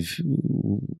that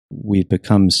we've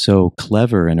become so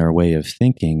clever in our way of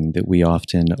thinking that we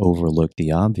often overlook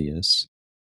the obvious.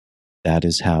 That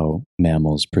is how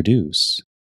mammals produce,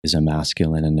 is a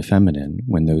masculine and a feminine.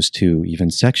 When those two, even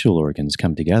sexual organs,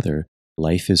 come together,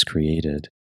 life is created.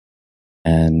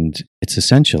 And it's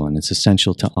essential, and it's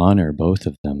essential to honor both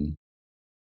of them.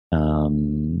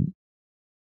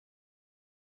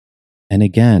 And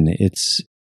again, it's,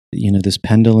 this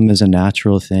pendulum is a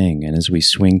natural thing, and as we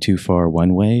swing too far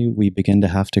one way, we begin to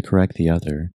have to correct the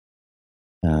other.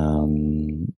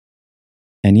 And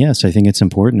yes, I think it's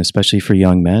important, especially for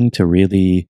young men, to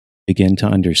really begin to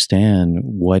understand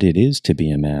what it is to be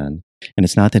a man. And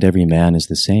it's not that every man is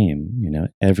the same.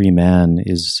 Every man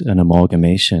is an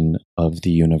amalgamation of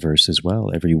the universe as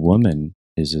well. Every woman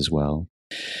is as well.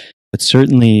 But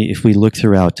certainly, if we look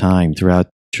throughout time, throughout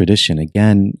tradition,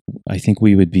 again, I think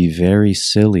we would be very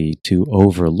silly to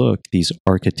overlook these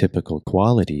archetypical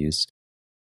qualities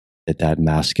that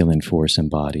masculine force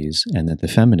embodies and that the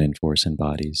feminine force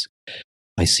embodies.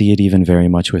 I see it even very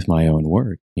much with my own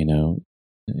work,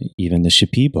 even the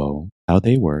Shipibo, how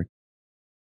they work.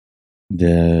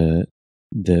 The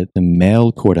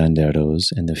male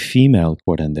curanderos and the female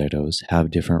curanderos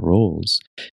have different roles,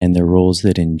 and they're roles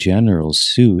that in general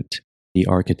suit the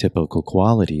archetypical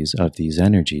qualities of these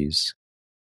energies.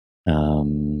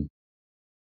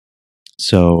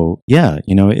 So yeah,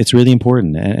 it's really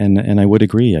important, and I would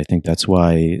agree. I think that's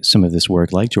why some of this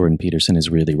work, like Jordan Peterson, is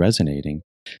really resonating,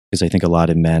 because I think a lot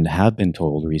of men have been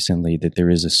told recently that there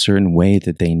is a certain way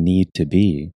that they need to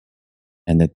be,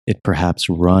 and that it perhaps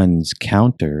runs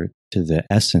counter to the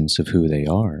essence of who they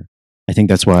are. I think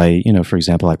that's why, for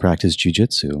example, I practice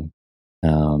jujitsu.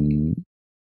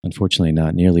 Unfortunately,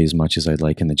 not nearly as much as I'd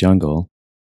like in the jungle.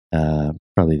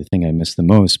 Probably the thing I miss the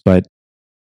most, but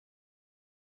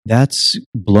that's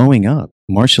blowing up.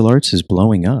 Martial arts is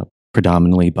blowing up,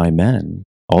 predominantly by men,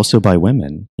 also by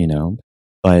women,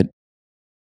 but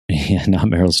yeah, not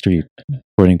Meryl Streep.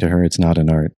 According to her, it's not an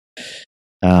art.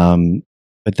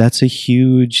 But that's a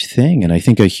huge thing. And I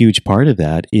think a huge part of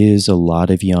that is a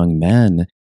lot of young men,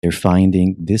 they're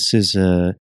finding this is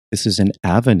an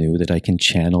avenue that I can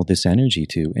channel this energy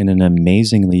to in an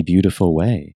amazingly beautiful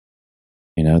way.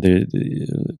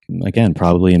 Again,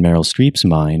 probably in Meryl Streep's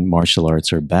mind, martial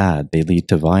arts are bad. They lead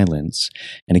to violence.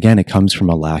 And again, it comes from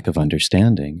a lack of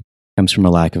understanding. It comes from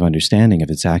a lack of understanding of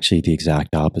it's actually the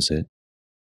exact opposite.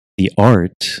 The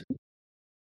art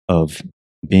of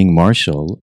being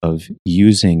martial, of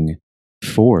using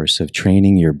force, of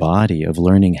training your body, of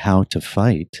learning how to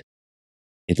fight,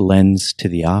 it lends to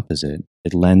the opposite.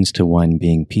 It lends to one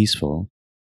being peaceful,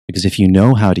 Because if you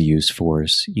know how to use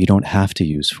force, you don't have to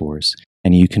use force,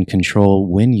 and you can control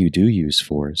when you do use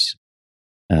force.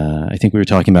 I think we were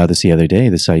talking about this the other day.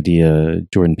 This idea,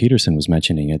 Jordan Peterson was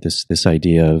mentioning it. This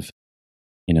idea of,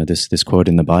 this quote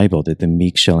in the Bible that the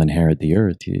meek shall inherit the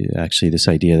earth. Actually, this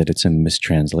idea that it's a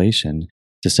mistranslation.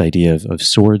 This idea of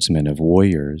swordsmen, of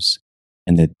warriors,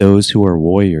 and that those who are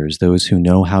warriors, those who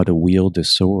know how to wield a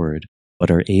sword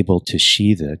but are able to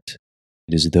sheath it,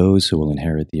 it is those who will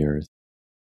inherit the earth.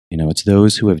 It's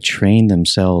those who have trained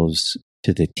themselves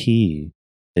to the T,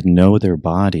 that know their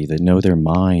body, that know their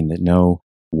mind, that know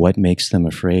what makes them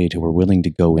afraid, who are willing to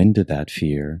go into that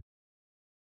fear.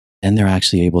 Then they're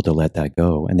actually able to let that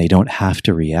go, and they don't have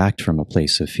to react from a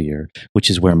place of fear, which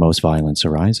is where most violence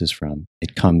arises from.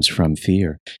 It comes from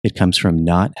fear. It comes from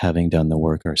not having done the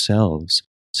work ourselves.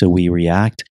 So we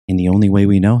react in the only way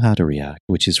we know how to react,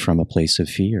 which is from a place of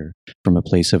fear, from a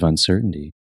place of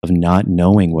uncertainty, of not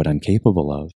knowing what I'm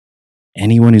capable of.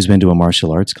 Anyone who's been to a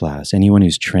martial arts class, anyone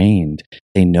who's trained,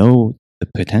 they know the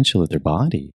potential of their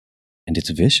body, and it's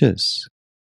vicious.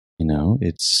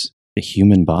 The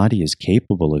human body is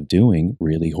capable of doing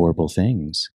really horrible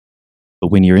things. But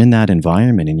when you're in that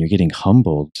environment and you're getting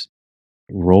humbled,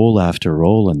 roll after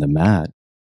roll on the mat,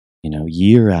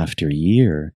 year after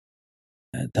year,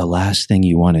 the last thing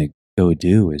you want to go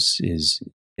do is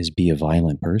be a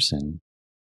violent person.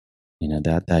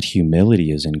 That humility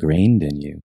is ingrained in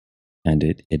you. And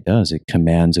it does. It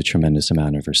commands a tremendous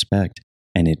amount of respect,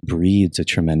 and it breeds a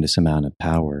tremendous amount of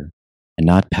power. And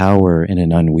not power in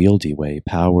an unwieldy way,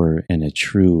 power in a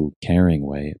true caring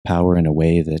way, power in a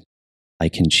way that I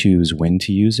can choose when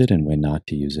to use it and when not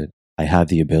to use it. I have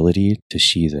the ability to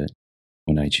sheath it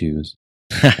when I choose.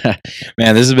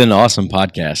 Man, this has been an awesome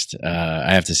podcast.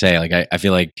 I have to say, I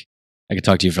feel like I could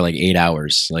talk to you for 8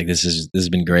 hours. This has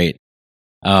been great.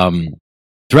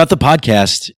 Throughout the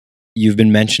podcast, you've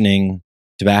been mentioning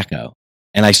tobacco.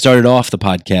 And I started off the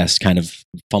podcast kind of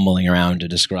fumbling around to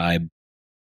describe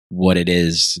what it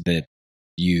is that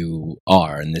you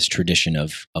are in this tradition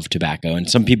of tobacco. And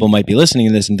some people might be listening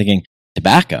to this and thinking,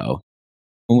 tobacco?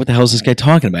 Well, what the hell is this guy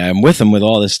talking about? I'm with him with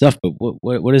all this stuff, but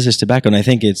what is this tobacco? And I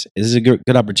think this is a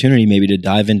good opportunity maybe to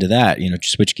dive into that,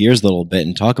 switch gears a little bit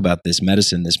and talk about this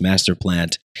medicine, this master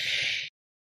plant.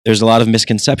 There's a lot of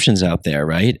misconceptions out there,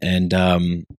 right? And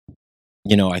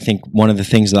I think one of the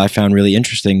things that I found really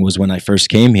interesting was when I first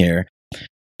came here,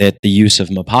 that the use of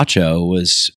mapacho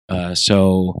was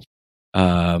so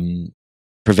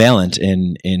prevalent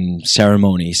in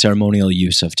ceremonial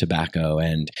use of tobacco,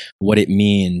 and what it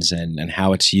means and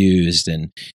how it's used, and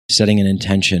setting an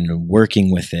intention and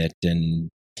working with it, and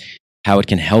how it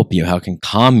can help you, how it can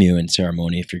calm you in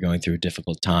ceremony if you're going through a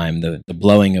difficult time, the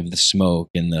blowing of the smoke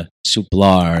and the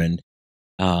souplar.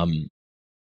 And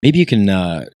maybe you can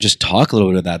just talk a little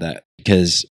bit about that,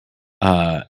 because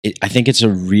I think it's a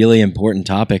really important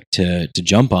topic to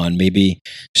jump on, maybe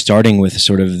starting with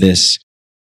sort of this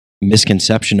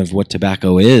misconception of what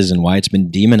tobacco is and why it's been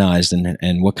demonized,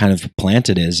 and what kind of plant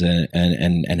it is,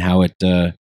 and how it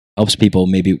helps people,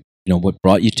 maybe, what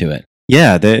brought you to it.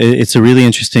 Yeah, it's a really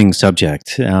interesting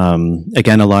subject.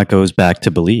 Again, a lot goes back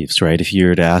to beliefs, right? If you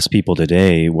were to ask people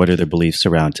today, what are their beliefs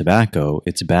around tobacco?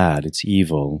 It's bad, it's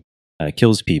evil, it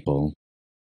kills people.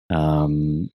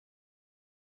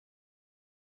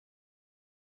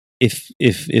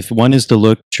 If one is to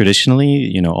look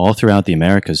traditionally, all throughout the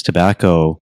Americas,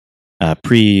 tobacco,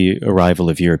 pre-arrival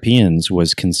of Europeans,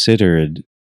 was considered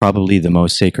probably the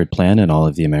most sacred plant in all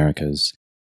of the Americas.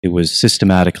 It was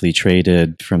systematically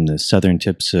traded from the southern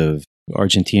tips of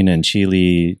Argentina and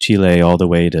Chile all the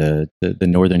way to the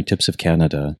northern tips of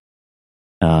Canada.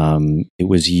 It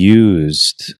was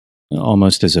used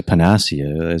almost as a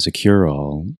panacea, as a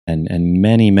cure-all, and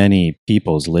many, many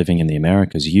peoples living in the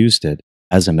Americas used it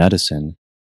as a medicine,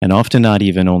 and often not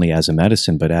even only as a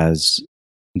medicine, but as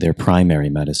their primary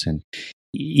medicine.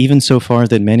 Even so far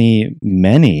that many,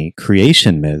 many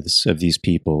creation myths of these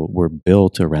people were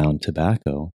built around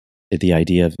tobacco. The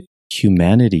idea of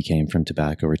humanity came from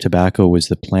tobacco, or tobacco was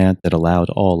the plant that allowed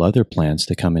all other plants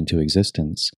to come into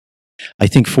existence. I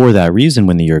think for that reason,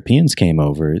 when the Europeans came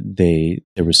over, there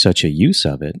was such a use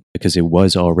of it, because it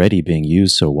was already being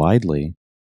used so widely.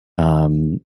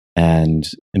 And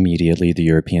immediately the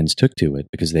Europeans took to it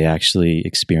because they actually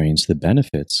experienced the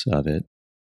benefits of it.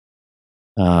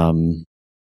 Over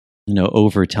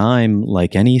time,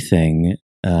 like anything,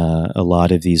 a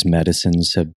lot of these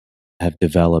medicines have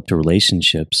developed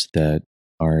relationships that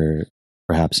are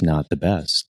perhaps not the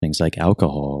best. Things like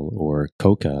alcohol or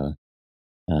coca,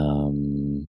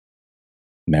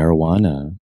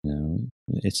 marijuana.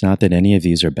 It's not that any of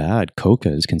these are bad. Coca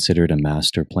is considered a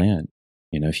master plant.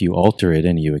 If you alter it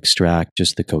and you extract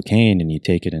just the cocaine and you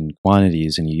take it in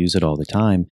quantities and you use it all the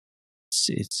time,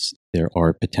 there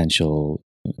are potential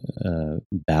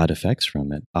bad effects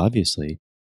from it, obviously.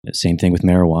 Same thing with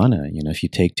marijuana. If you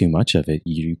take too much of it,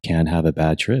 you can have a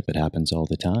bad trip. It happens all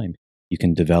the time. You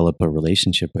can develop a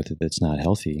relationship with it that's not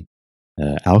healthy.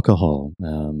 Alcohol.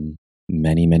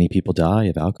 Many people die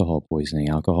of alcohol poisoning,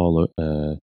 alcohol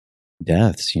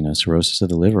deaths, cirrhosis of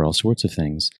the liver, all sorts of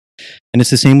things. And it's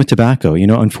the same with tobacco.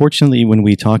 Unfortunately, when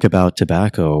we talk about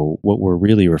tobacco, what we're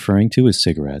really referring to is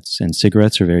cigarettes. And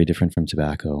cigarettes are very different from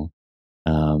tobacco.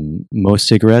 Most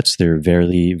cigarettes, they're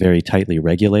very, very tightly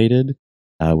regulated,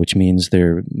 which means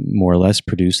they're more or less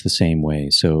produced the same way.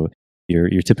 So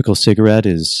your typical cigarette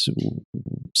is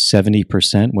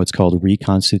 70% what's called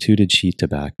reconstituted sheet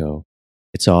tobacco.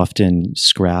 It's often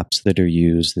scraps that are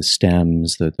used, the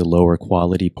stems, the lower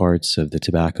quality parts of the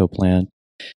tobacco plant.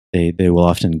 They will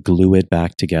often glue it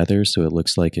back together so it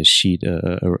looks like a sheet,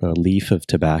 a leaf of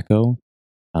tobacco,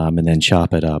 and then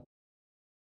chop it up.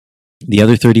 The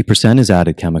other 30% is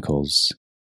added chemicals.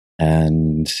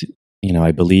 And,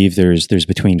 I believe there's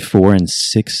between 4,000 and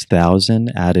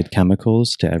 6,000 added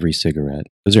chemicals to every cigarette.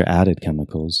 Those are added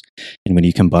chemicals. And when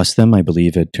you combust them, I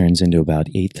believe it turns into about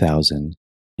 8,000.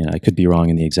 I could be wrong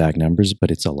in the exact numbers, but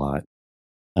it's a lot.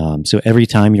 So every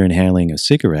time you're inhaling a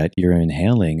cigarette, you're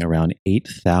inhaling around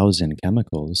 8,000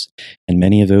 chemicals, and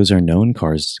many of those are known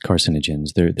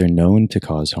carcinogens. They're known to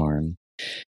cause harm.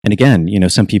 And again,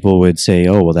 some people would say,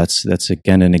 "Oh, well, that's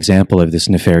again an example of this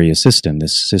nefarious system,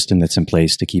 this system that's in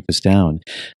place to keep us down."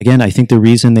 Again, I think the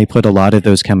reason they put a lot of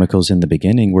those chemicals in the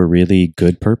beginning were really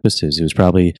good purposes. It was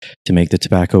probably to make the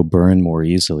tobacco burn more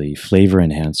easily, flavor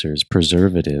enhancers,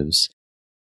 preservatives.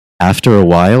 After a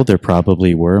while, there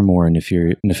probably were more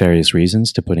nefarious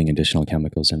reasons to putting additional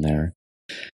chemicals in there.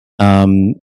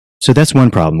 So that's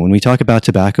one problem. When we talk about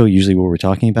tobacco, usually what we're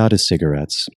talking about is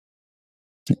cigarettes.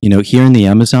 Here in the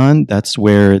Amazon, that's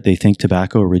where they think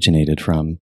tobacco originated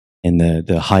from, in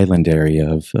the highland area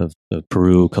of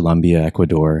Peru, Colombia,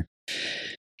 Ecuador.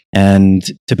 And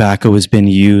tobacco has been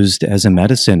used as a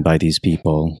medicine by these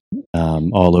people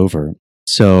all over.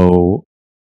 So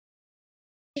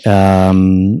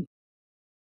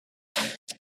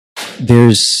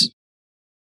there's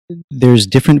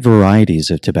different varieties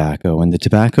of tobacco, and the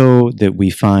tobacco that we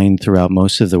find throughout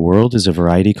most of the world is a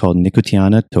variety called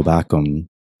Nicotiana tobacum.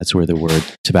 That's where the word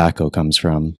tobacco comes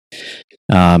from.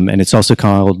 And it's also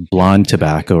called blonde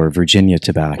tobacco or Virginia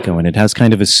tobacco, and it has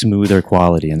kind of a smoother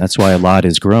quality, and that's why a lot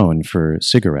is grown for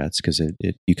cigarettes, because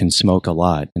you can smoke a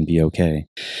lot and be okay.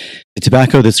 The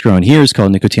tobacco that's grown here is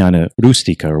called Nicotiana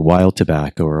rustica, or wild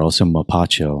tobacco, or also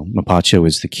mapacho. Mapacho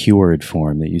is the cured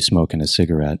form that you smoke in a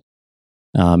cigarette,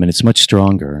 and it's much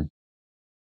stronger.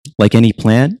 Like any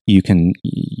plant, you can.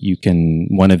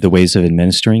 One of the ways of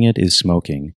administering it is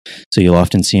smoking. So you'll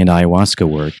often see in ayahuasca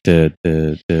work, the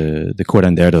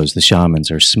curanderos, the shamans,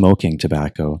 are smoking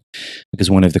tobacco, because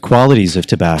one of the qualities of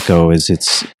tobacco is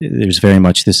there's very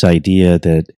much this idea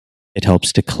that it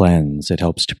helps to cleanse, it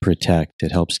helps to protect,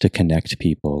 it helps to connect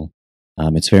people.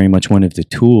 It's very much one of the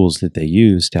tools that they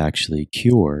use to actually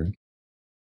cure.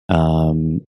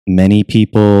 Many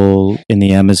people in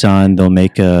the Amazon, they'll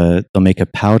make a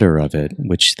powder of it,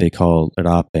 which they call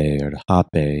rape or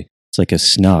hape. It's like a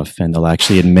snuff, and they'll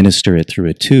actually administer it through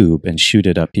a tube and shoot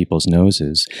it up people's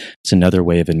noses. It's another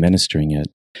way of administering it.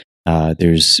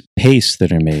 There's pastes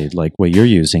that are made, like what you're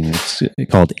using. It's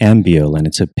called Ambiel, and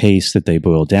it's a paste that they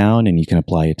boil down, and you can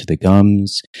apply it to the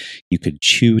gums. You could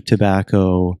chew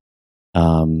tobacco.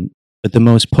 But the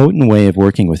most potent way of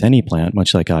working with any plant,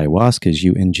 much like ayahuasca, is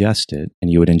you ingest it,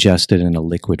 and you would ingest it in a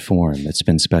liquid form that's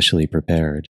been specially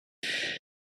prepared.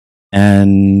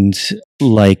 And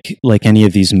like any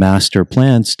of these master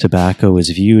plants, tobacco is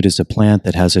viewed as a plant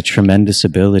that has a tremendous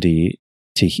ability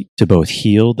to both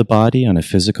heal the body on a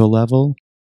physical level,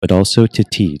 but also to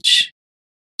teach,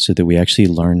 so that we actually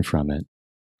learn from it.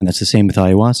 And that's the same with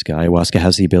ayahuasca. Ayahuasca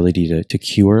has the ability to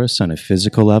cure us on a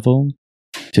physical level,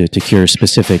 to cure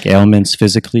specific ailments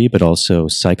physically, but also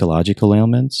psychological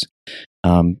ailments.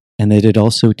 And that it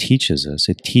also teaches us.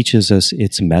 It teaches us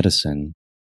its medicine.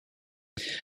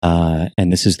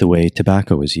 And this is the way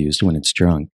tobacco is used when it's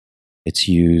drunk. It's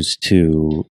used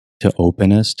to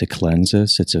open us, to cleanse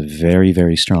us. It's a very,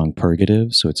 very strong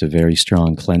purgative. So it's a very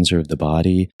strong cleanser of the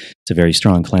body. It's a very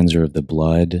strong cleanser of the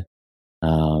blood.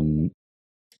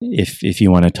 If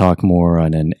you want to talk more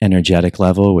on an energetic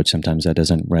level, which sometimes that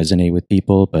doesn't resonate with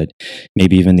people, but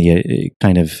maybe even the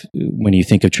kind of, when you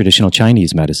think of traditional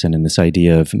Chinese medicine and this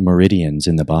idea of meridians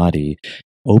in the body,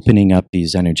 opening up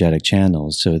these energetic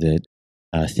channels so that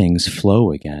things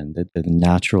flow again, that the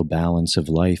natural balance of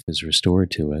life is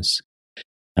restored to us.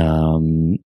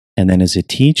 And then as a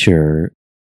teacher,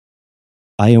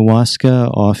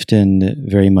 ayahuasca often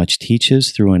very much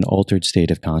teaches through an altered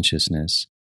state of consciousness,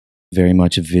 very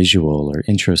much visual or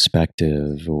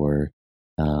introspective, or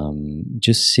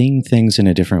just seeing things in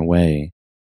a different way.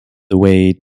 The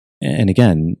way, and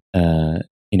again,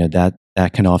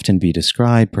 that can often be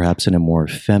described perhaps in a more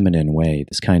feminine way,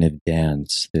 this kind of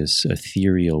dance, this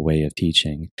ethereal way of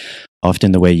teaching.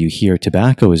 Often the way you hear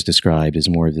tobacco is described is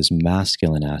more of this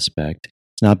masculine aspect.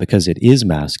 It's not because it is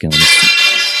masculine.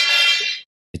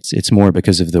 It's more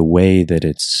because of the way that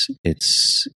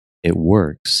it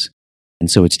works.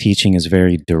 And so its teaching is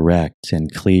very direct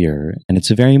and clear. And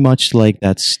it's very much like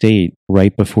that state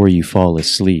right before you fall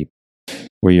asleep,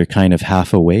 where you're kind of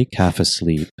half awake, half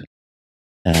asleep.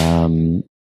 And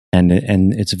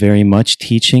it's very much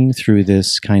teaching through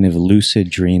this kind of lucid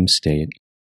dream state.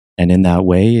 And in that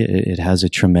way, it has a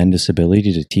tremendous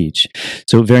ability to teach.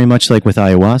 So very much like with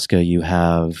ayahuasca, you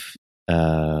have,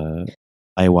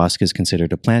 ayahuasca is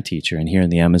considered a plant teacher. And here in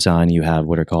the Amazon, you have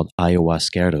what are called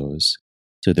ayahuasqueros.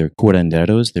 So they're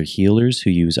curanderos, they're healers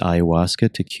who use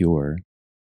ayahuasca to cure.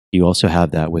 You also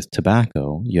have that with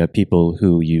tobacco. You have people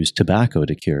who use tobacco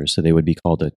to cure, so they would be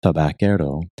called a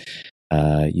tabaquero.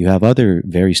 You have other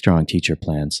very strong teacher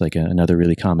plants, like another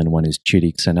really common one is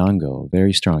chiricsanango,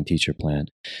 very strong teacher plant.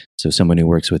 So someone who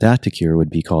works with that to cure would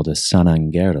be called a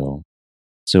sananguero.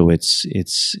 So it's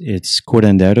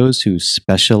curanderos who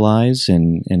specialize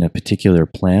in a particular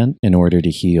plant in order to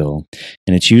heal.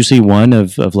 And it's usually one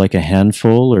of like a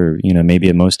handful or, maybe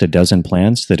at most a dozen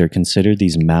plants that are considered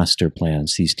these master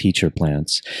plants, these teacher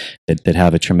plants that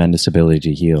have a tremendous ability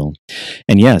to heal.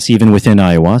 And yes, even within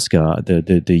ayahuasca,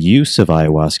 the use of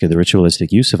ayahuasca, the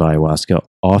ritualistic use of ayahuasca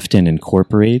often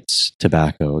incorporates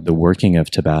tobacco, the working of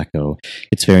tobacco.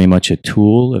 It's very much a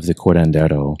tool of the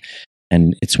curandero.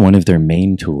 And it's one of their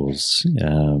main tools.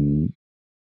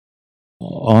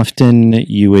 Often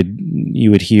you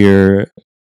would hear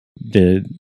the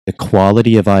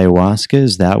quality of ayahuasca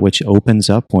is that which opens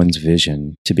up one's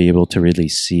vision to be able to really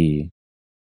see.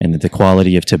 And that the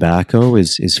quality of tobacco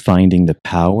is finding the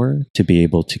power to be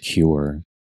able to cure.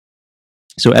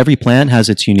 So every plant has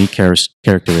its unique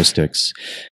characteristics.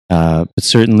 But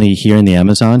certainly here in the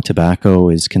Amazon, tobacco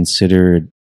is considered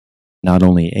not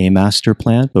only a master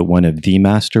plant, but one of the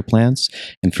master plants.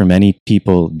 And for many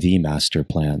people, the master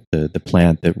plant, the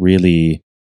plant that really,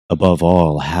 above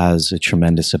all, has a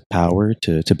tremendous power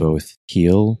to both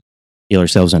heal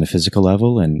ourselves on a physical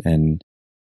level and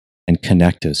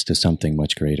connect us to something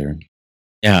much greater.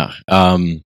 Yeah.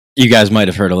 You guys might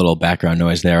have heard a little background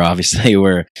noise there. Obviously,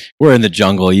 we're in the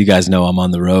jungle. You guys know I'm on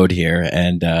the road here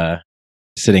and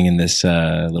sitting in this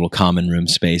little common room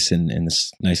space in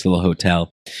this nice little hotel.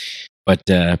 But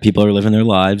people are living their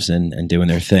lives and doing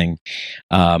their thing.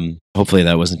 Hopefully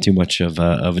that wasn't too much of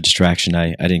a distraction.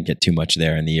 I didn't get too much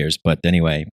there in the ears. But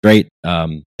anyway, great.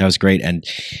 That was great. And,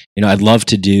 I'd love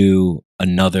to do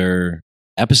another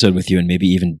episode with you and maybe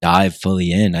even dive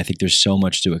fully in. I think there's so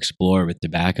much to explore with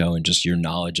tobacco and just your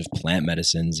knowledge of plant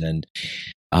medicines and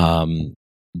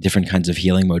different kinds of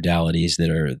healing modalities that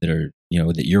are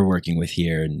that you're working with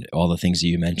here, and all the things that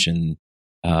you mentioned.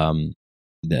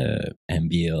 The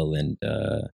Ambil and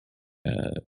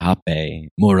Hape,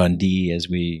 Morandi, as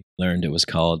we learned it was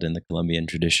called in the Colombian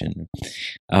tradition.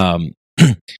 So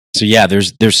yeah,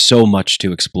 there's so much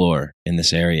to explore in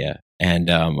this area, and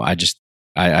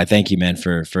I thank you, man,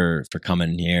 for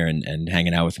coming here and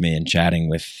hanging out with me and chatting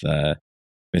with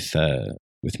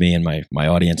me and my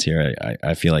audience here.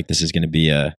 I feel like this is going to be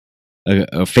a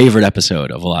favorite episode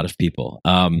of a lot of people.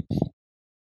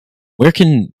 Where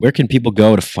can people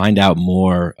go to find out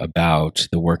more about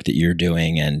the work that you're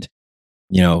doing, and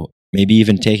maybe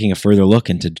even taking a further look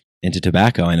into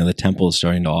tobacco? I know the temple is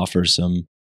starting to offer some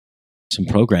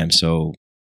programs, so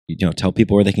tell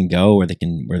people where they can go, where they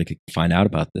can find out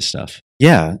about this stuff.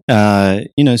 Yeah,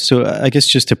 so I guess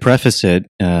just to preface it,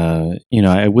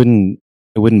 I wouldn't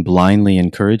blindly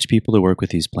encourage people to work with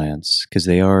these plants because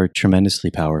they are tremendously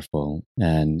powerful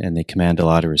and they command a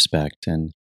lot of respect.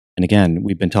 And again,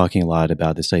 we've been talking a lot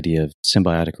about this idea of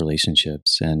symbiotic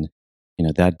relationships, and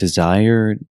that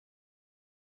desire.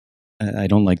 I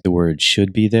don't like the word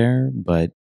 "should be" there,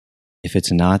 but if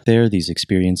it's not there, these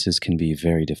experiences can be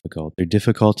very difficult. They're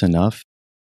difficult enough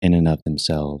in and of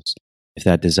themselves. If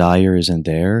that desire isn't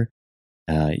there,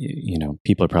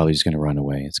 people are probably just going to run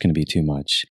away. It's going to be too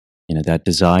much. That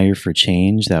desire for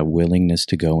change, that willingness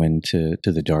to go into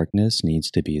the darkness needs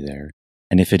to be there.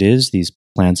 And if it is, these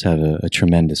plants have a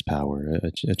tremendous power,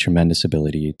 a tremendous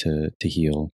ability to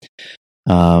heal.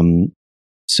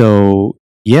 So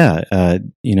yeah,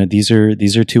 these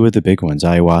are two of the big ones: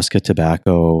 ayahuasca,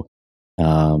 tobacco,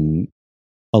 a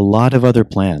lot of other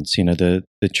plants. The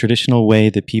traditional way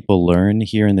that people learn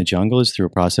here in the jungle is through a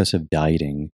process of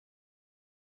dieting.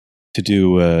 To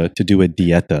do a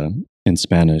dieta in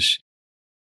Spanish.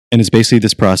 And it's basically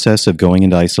this process of going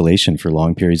into isolation for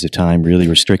long periods of time, really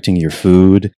restricting your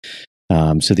food,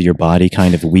 so that your body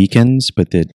kind of weakens,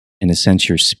 but that in a sense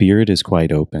your spirit is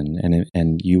quite open,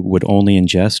 and you would only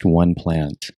ingest one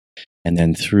plant. And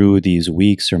then through these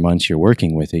weeks or months you're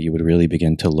working with it, you would really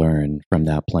begin to learn from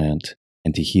that plant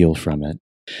and to heal from it.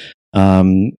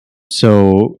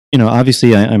 So,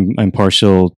 obviously I'm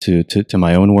partial to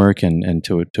my own work and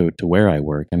to where I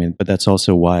work. I mean, but that's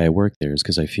also why I work there, is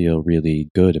because I feel really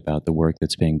good about the work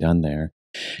that's being done there.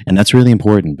 And that's really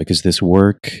important, because this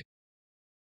work,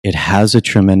 it has a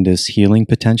tremendous healing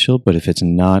potential, but if it's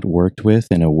not worked with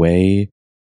in a way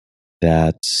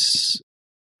that's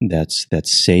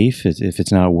safe, if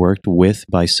it's not worked with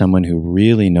by someone who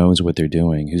really knows what they're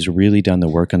doing, who's really done the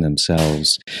work on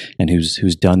themselves, and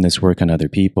who's done this work on other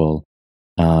people,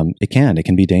 it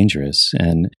can be dangerous,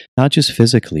 and not just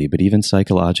physically, but even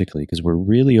psychologically, because we're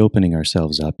really opening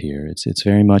ourselves up here. It's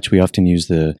very much, we often use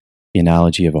the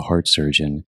analogy of a heart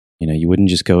surgeon. You wouldn't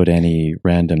just go to any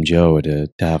random Joe to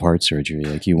have heart surgery.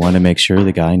 Like, you want to make sure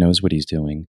the guy knows what he's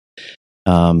doing.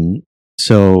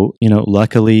 So,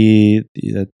 luckily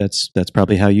that's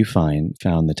probably how you found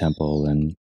the temple,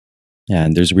 and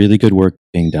there's really good work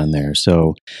being done there.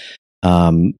 So,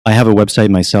 I have a website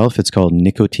myself. It's called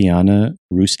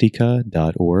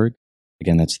nicotianarustica.org.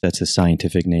 Again, that's the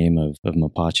scientific name of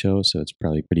Mapacho, so it's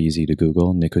probably pretty easy to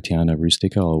Google, Nicotiana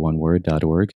Rustica, all one word,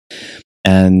 .org.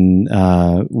 And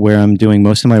where I'm doing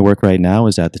most of my work right now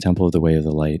is at the Temple of the Way of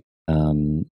the Light,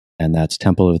 and that's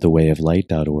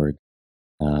templeofthewayoflight.org.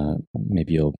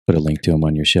 Maybe you'll put a link to them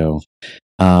on your show.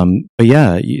 But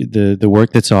yeah, the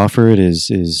work that's offered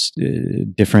is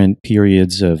different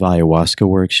periods of ayahuasca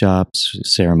workshops,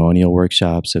 ceremonial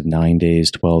workshops of 9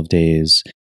 days, 12 days,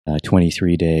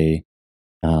 23-day,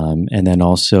 and then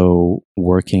also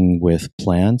working with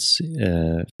plants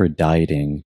for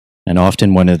dieting. And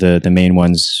often one of the main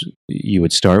ones you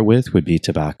would start with would be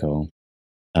tobacco.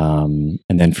 And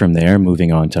then from there,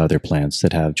 moving on to other plants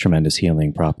that have tremendous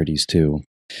healing properties too.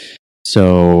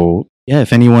 So yeah,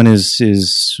 if anyone has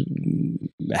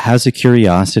a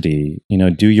curiosity,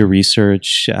 do your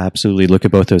research. Absolutely look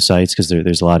at both those sites, because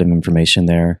there's a lot of information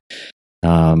there.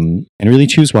 And really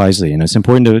choose wisely. It's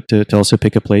important to also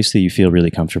pick a place that you feel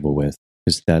really comfortable with,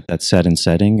 because that set and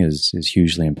setting is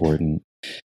hugely important.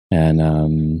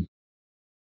 And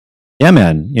yeah,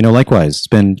 man, likewise, it's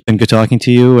been good talking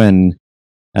to you. And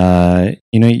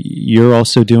you're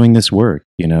also doing this work,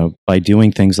 by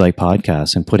doing things like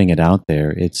podcasts and putting it out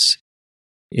there.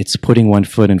 It's putting one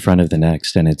foot in front of the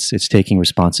next, and it's taking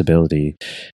responsibility.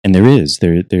 And there's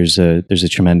a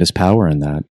tremendous power in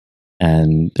that.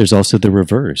 And there's also the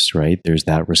reverse, right? There's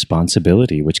that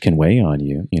responsibility which can weigh on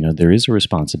you. There is a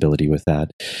responsibility with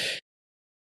that,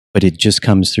 but it just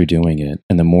comes through doing it.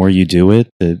 And the more you do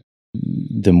it, the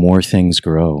more things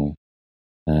grow.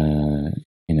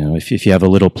 If you have a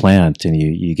little plant and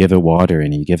you give it water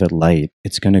and you give it light,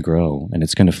 it's going to grow and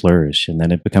it's going to flourish, and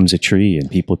then it becomes a tree, and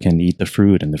people can eat the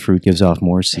fruit, and the fruit gives off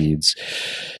more seeds.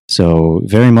 So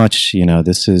very much, I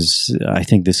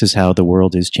think this is how the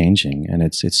world is changing, and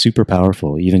it's super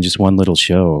powerful. Even just one little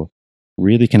show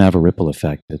really can have a ripple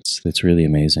effect. That's really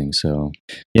amazing. So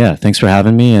yeah, thanks for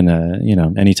having me, and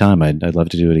anytime I'd love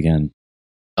to do it again.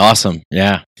 Awesome.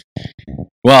 Yeah.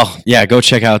 Well, yeah, go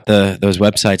check out those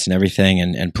websites and everything.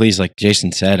 And please, like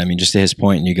Jason said, I mean, just to his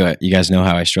point, and you guys know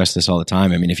how I stress this all the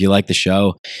time. I mean, if you like the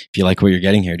show, if you like what you're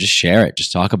getting here, just share it,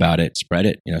 just talk about it, spread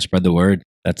it, spread the word.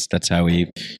 That's how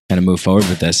we kind of move forward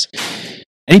with this.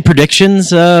 Any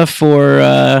predictions for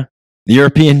the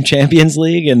European Champions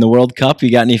League and the World Cup? You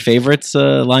got any favorites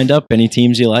lined up? Any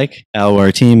teams you like?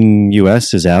 Our team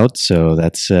US is out, so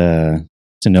that's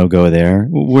it's a no-go there.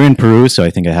 We're in Peru, so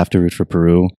I think I have to root for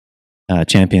Peru.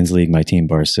 Champions League, my team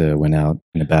Barca went out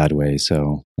in a bad way,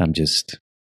 so I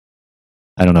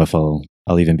don't know if I'll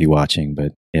even be watching,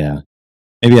 but yeah.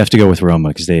 Maybe I have to go with Roma,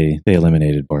 because they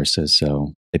eliminated Barca,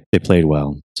 so they played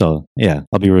well. So yeah,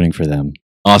 I'll be rooting for them.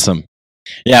 Awesome.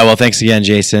 Yeah, well, thanks again,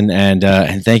 Jason, and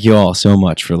thank you all so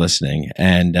much for listening.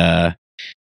 And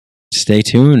stay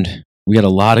tuned. We got a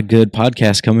lot of good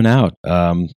podcasts coming out.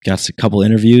 Got a couple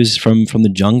interviews from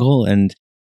the jungle, and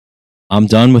I'm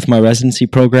done with my residency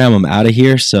program. I'm out of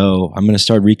here, so I'm going to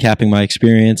start recapping my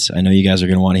experience. I know you guys are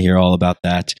going to want to hear all about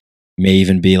that. May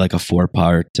even be like a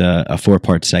four-part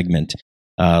segment,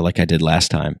 like I did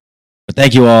last time. But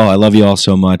thank you all. I love you all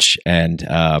so much. And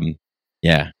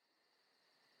yeah,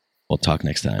 we'll talk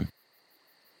next time.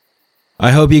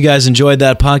 I hope you guys enjoyed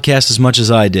that podcast as much as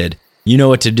I did. You know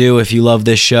what to do if you love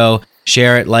this show.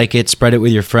 Share it, like it, spread it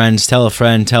with your friends. Tell a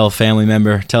friend, tell a family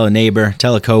member, tell a neighbor,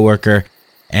 tell a coworker.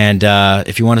 And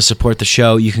if you want to support the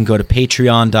show, you can go to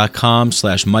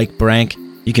patreon.com/Mike Brank.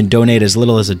 You can donate as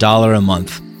little as $1 a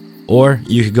month. Or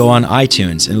you could go on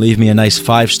iTunes and leave me a nice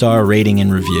 5-star rating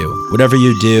and review. Whatever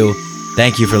you do,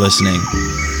 thank you for listening.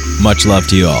 Much love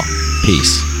to you all.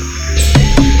 Peace.